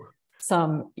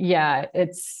some, yeah,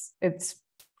 it's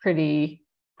pretty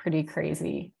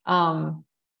crazy. And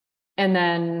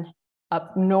then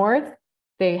up north,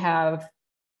 there's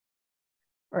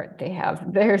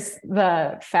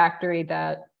the factory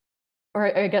the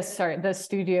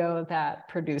studio that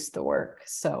produced the work.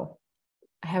 So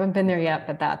I haven't been there yet,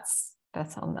 but that's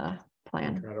on the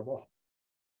plan. Incredible.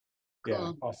 Cool.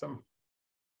 Yeah, awesome.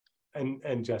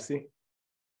 And Jesse?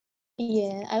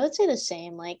 Yeah, I would say the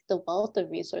same. Like the wealth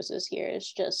of resources here is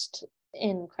just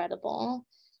incredible.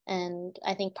 And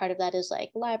I think part of that is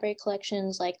like library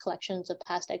collections, like collections of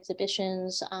past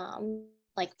exhibitions,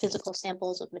 like physical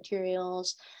samples of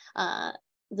materials. The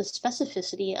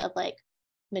specificity of like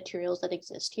materials that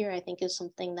exist here, I think, is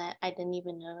something that I didn't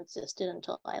even know existed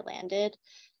until I landed.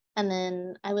 And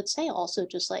then I would say also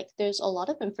just like there's a lot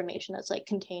of information that's like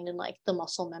contained in like the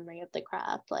muscle memory of the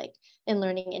craft. Like in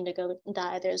learning indigo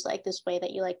dye, there's like this way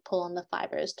that you like pull on the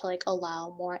fibers to like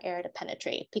allow more air to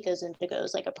penetrate, because indigo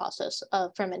is like a process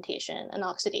of fermentation and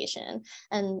oxidation.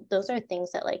 And those are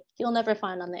things that like you'll never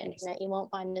find on the internet. You won't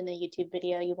find in a YouTube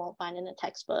video. You won't find in a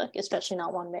textbook, especially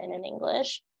not one written in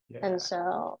English. Yeah. And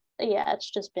so, yeah, it's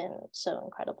just been so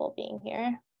incredible being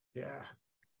here. Yeah,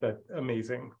 that's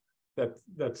amazing.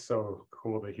 That's so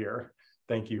cool to hear.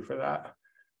 Thank you for that.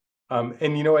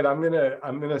 And you know what? I'm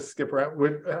gonna skip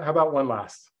around. How about one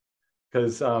last?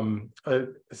 Because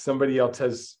somebody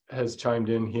else has chimed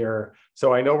in here.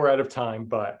 So I know we're out of time,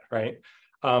 but right.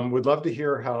 Would love to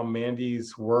hear how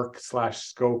Mandy's work /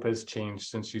 scope has changed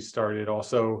since you started.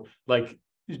 Also, like,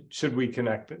 should we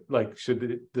connect? Like,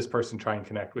 should this person try and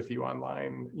connect with you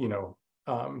online? You know,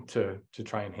 to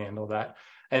try and handle that.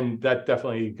 And that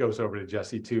definitely goes over to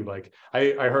Jesse too. Like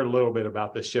I heard a little bit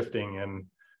about the shifting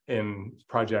in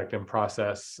project and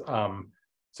process.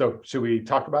 So should we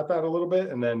talk about that a little bit,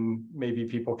 and then maybe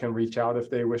people can reach out if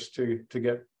they wish to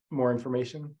get more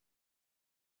information?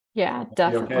 Yeah,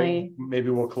 definitely. Okay? Maybe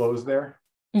we'll close there.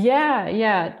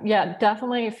 Yeah.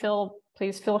 Definitely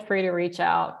please feel free to reach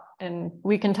out and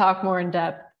we can talk more in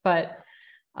depth. But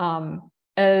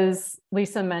as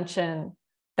Lisa mentioned,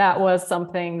 that was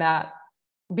something that,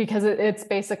 because it's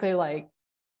basically like,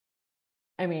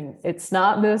 I mean, it's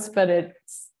not this, but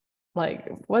it's like,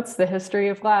 what's the history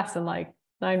of glass in like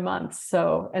 9 months?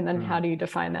 So, and then how do you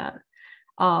define that?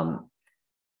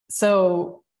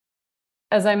 So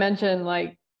as I mentioned,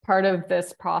 like part of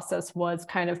this process was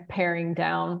kind of paring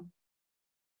down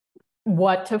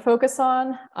what to focus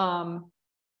on.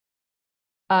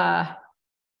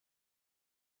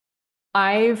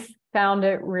 I've found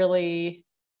it really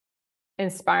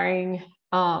inspiring,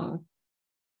 kind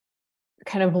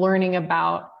of learning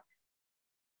about,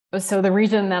 so the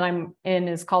region that I'm in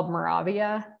is called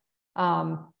Moravia,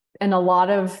 and a lot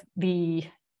of the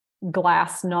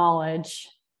glass knowledge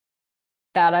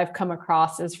that I've come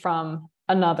across is from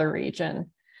another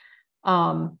region.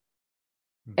 And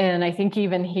I think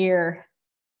even here,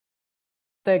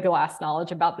 the glass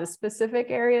knowledge about this specific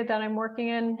area that I'm working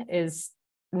in is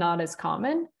not as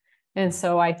common. And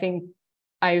so I think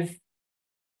I've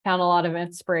found a lot of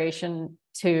inspiration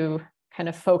to kind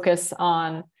of focus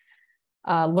on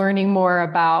learning more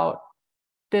about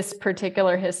this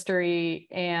particular history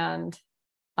and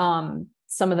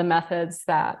some of the methods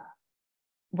that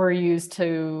were used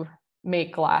to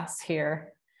make glass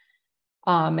here.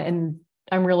 And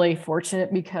I'm really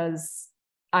fortunate because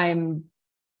I'm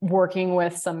working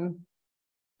with some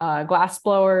glass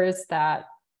blowers that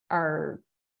are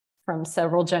from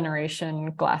several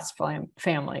generation glass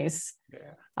families.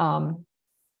 Yeah.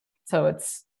 So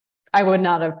I would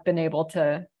not have been able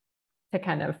to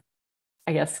kind of,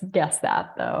 I guess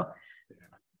that though,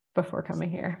 before coming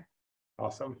here.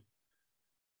 Awesome.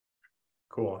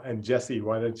 Cool. And Jesse,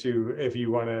 why don't you, if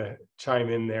you want to chime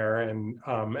in there, and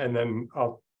then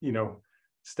I'll,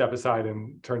 step aside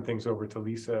and turn things over to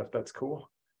Lisa, if that's cool.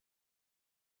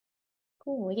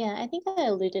 Cool. Yeah, I think I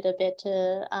alluded a bit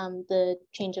to the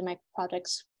change in my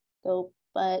project's scope,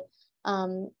 but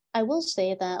I will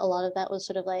say that a lot of that was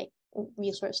sort of like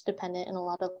resource dependent in a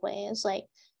lot of ways. Like,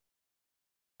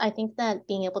 I think that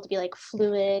being able to be like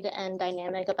fluid and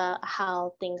dynamic about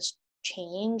how things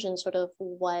change and sort of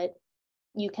what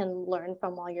you can learn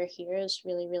from while you're here is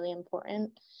really, really important.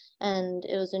 And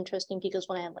it was interesting because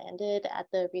when I landed at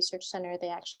the research center, they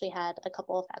actually had a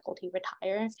couple of faculty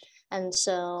retire. And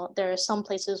so there are some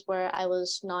places where I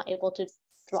was not able to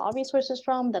withdraw resources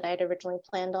from that I had originally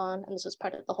planned on. And this was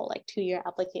part of the whole like 2-year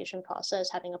application process,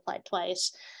 having applied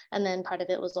twice. And then part of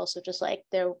it was also just like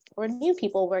there were new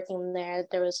people working there.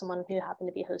 There was someone who happened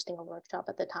to be hosting a workshop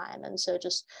at the time. And so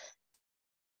just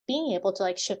being able to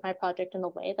like shift my project in a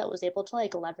way that was able to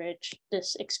like leverage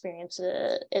this experience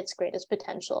to its greatest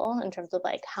potential in terms of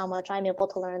like how much I'm able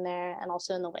to learn there, and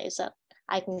also in the ways that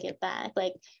I can give back.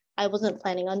 Like I wasn't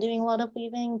planning on doing a lot of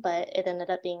weaving, but it ended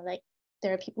up being like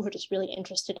there are people who are just really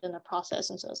interested in the process.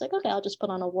 And so I was like, okay, I'll just put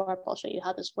on a warp, I'll show you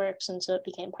how this works. And so it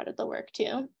became part of the work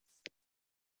too.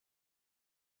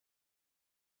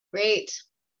 Great.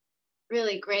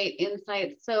 Really great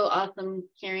insights. So awesome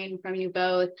hearing from you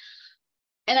both.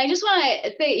 And I just want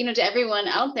to say, you know, to everyone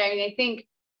out there, I mean, I think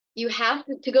you have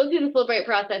to go through the Fulbright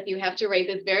process. You have to write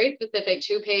this very specific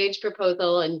 2-page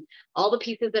proposal and all the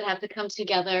pieces that have to come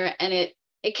together. And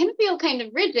it can feel kind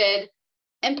of rigid.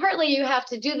 And partly you have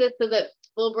to do this so that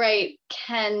Fulbright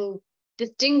can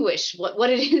distinguish what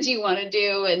it is you want to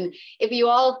do. And if you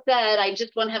all said, I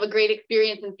just want to have a great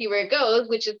experience and see where it goes,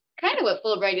 which is kind of what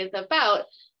Fulbright is about,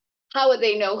 how would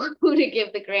they know who to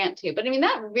give the grant to? But I mean,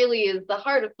 that really is the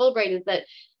heart of Fulbright, is that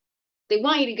they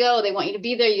want you to go, they want you to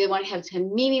be there, you want to have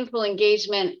some meaningful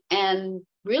engagement and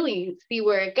really see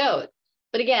where it goes.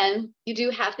 But again, you do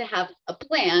have to have a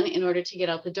plan in order to get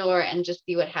out the door and just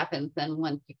see what happens then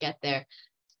once you get there.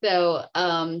 So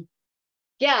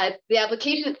yeah, the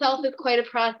application itself is quite a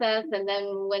process. And then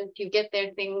once you get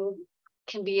there, things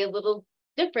can be a little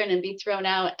different and be thrown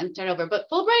out and start over. But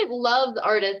Fulbright loves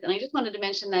artists. And I just wanted to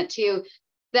mention that too,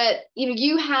 that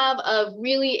you have a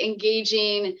really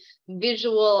engaging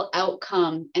visual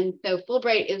outcome. And so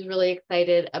Fulbright is really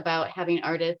excited about having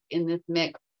artists in this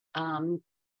mix.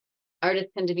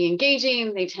 Artists tend to be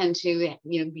engaging, they tend to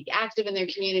be active in their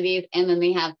communities, and then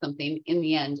they have something in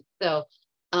the end. So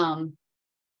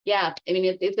yeah, I mean,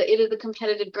 it is a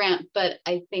competitive grant, but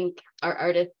I think our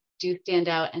artists do stand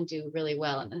out and do really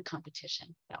well in the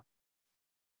competition. So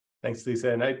thanks,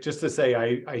 Lisa. And just to say,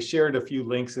 I shared a few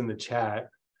links in the chat.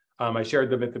 I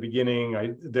shared them at the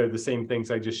beginning. They're the same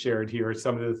things I just shared here.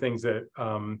 Some of the things that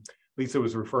Lisa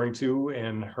was referring to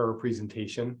in her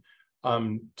presentation.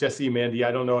 Jesse, Mandy,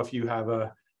 I don't know if you have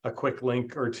a quick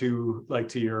link or two, like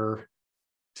to your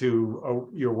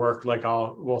work. Like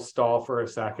we'll stall for a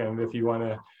second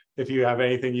if you have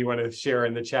anything you want to share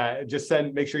in the chat. Just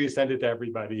make sure you send it to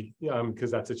everybody,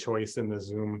 because that's a choice in the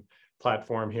Zoom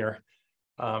platform here.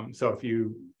 So if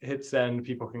you hit send,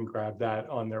 people can grab that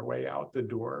on their way out the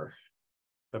door,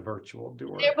 the virtual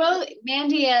door. They're both,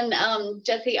 Mandy and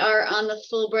Jesse are on the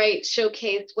Fulbright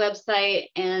Showcase website.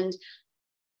 And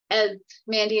as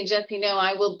Mandy and Jesse know,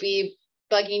 I will be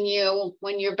bugging you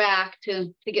when you're back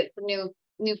to get some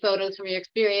new photos from your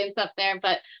experience up there,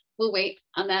 but we'll wait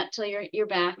on that till you're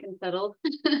back and settled.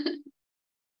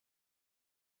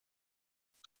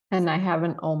 And I have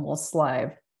an almost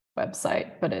live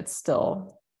website, but it's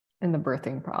still in the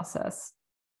birthing process.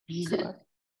 So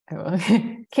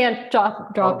I can't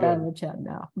drop that in the chat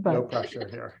now. But no pressure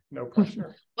here. No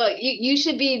pressure. Well, you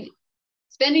should be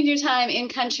spending your time in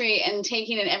country and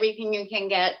taking in everything you can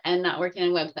get and not working on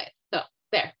websites. So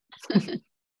there.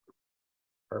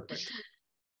 Perfect.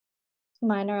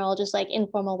 Mine are all just like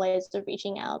informal ways of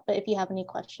reaching out. But if you have any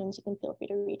questions, you can feel free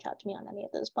to reach out to me on any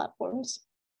of those platforms.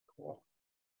 Cool.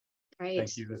 Great.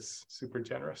 Thank you. That's super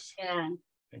generous. Yeah.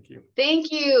 Thank you.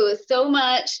 Thank you so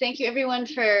much. Thank you everyone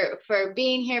for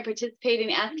being here,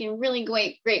 participating, asking really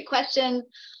great questions.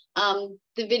 The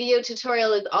video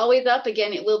tutorial is always up.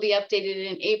 Again, it will be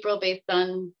updated in April based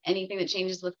on anything that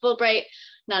changes with Fulbright.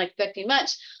 Not expecting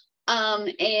much.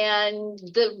 And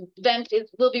the event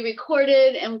will be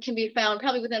recorded and can be found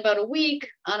probably within about a week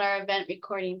on our event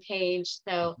recording page.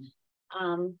 So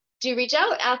do reach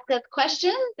out, ask us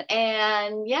questions,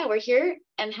 and yeah, we're here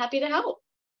and happy to help.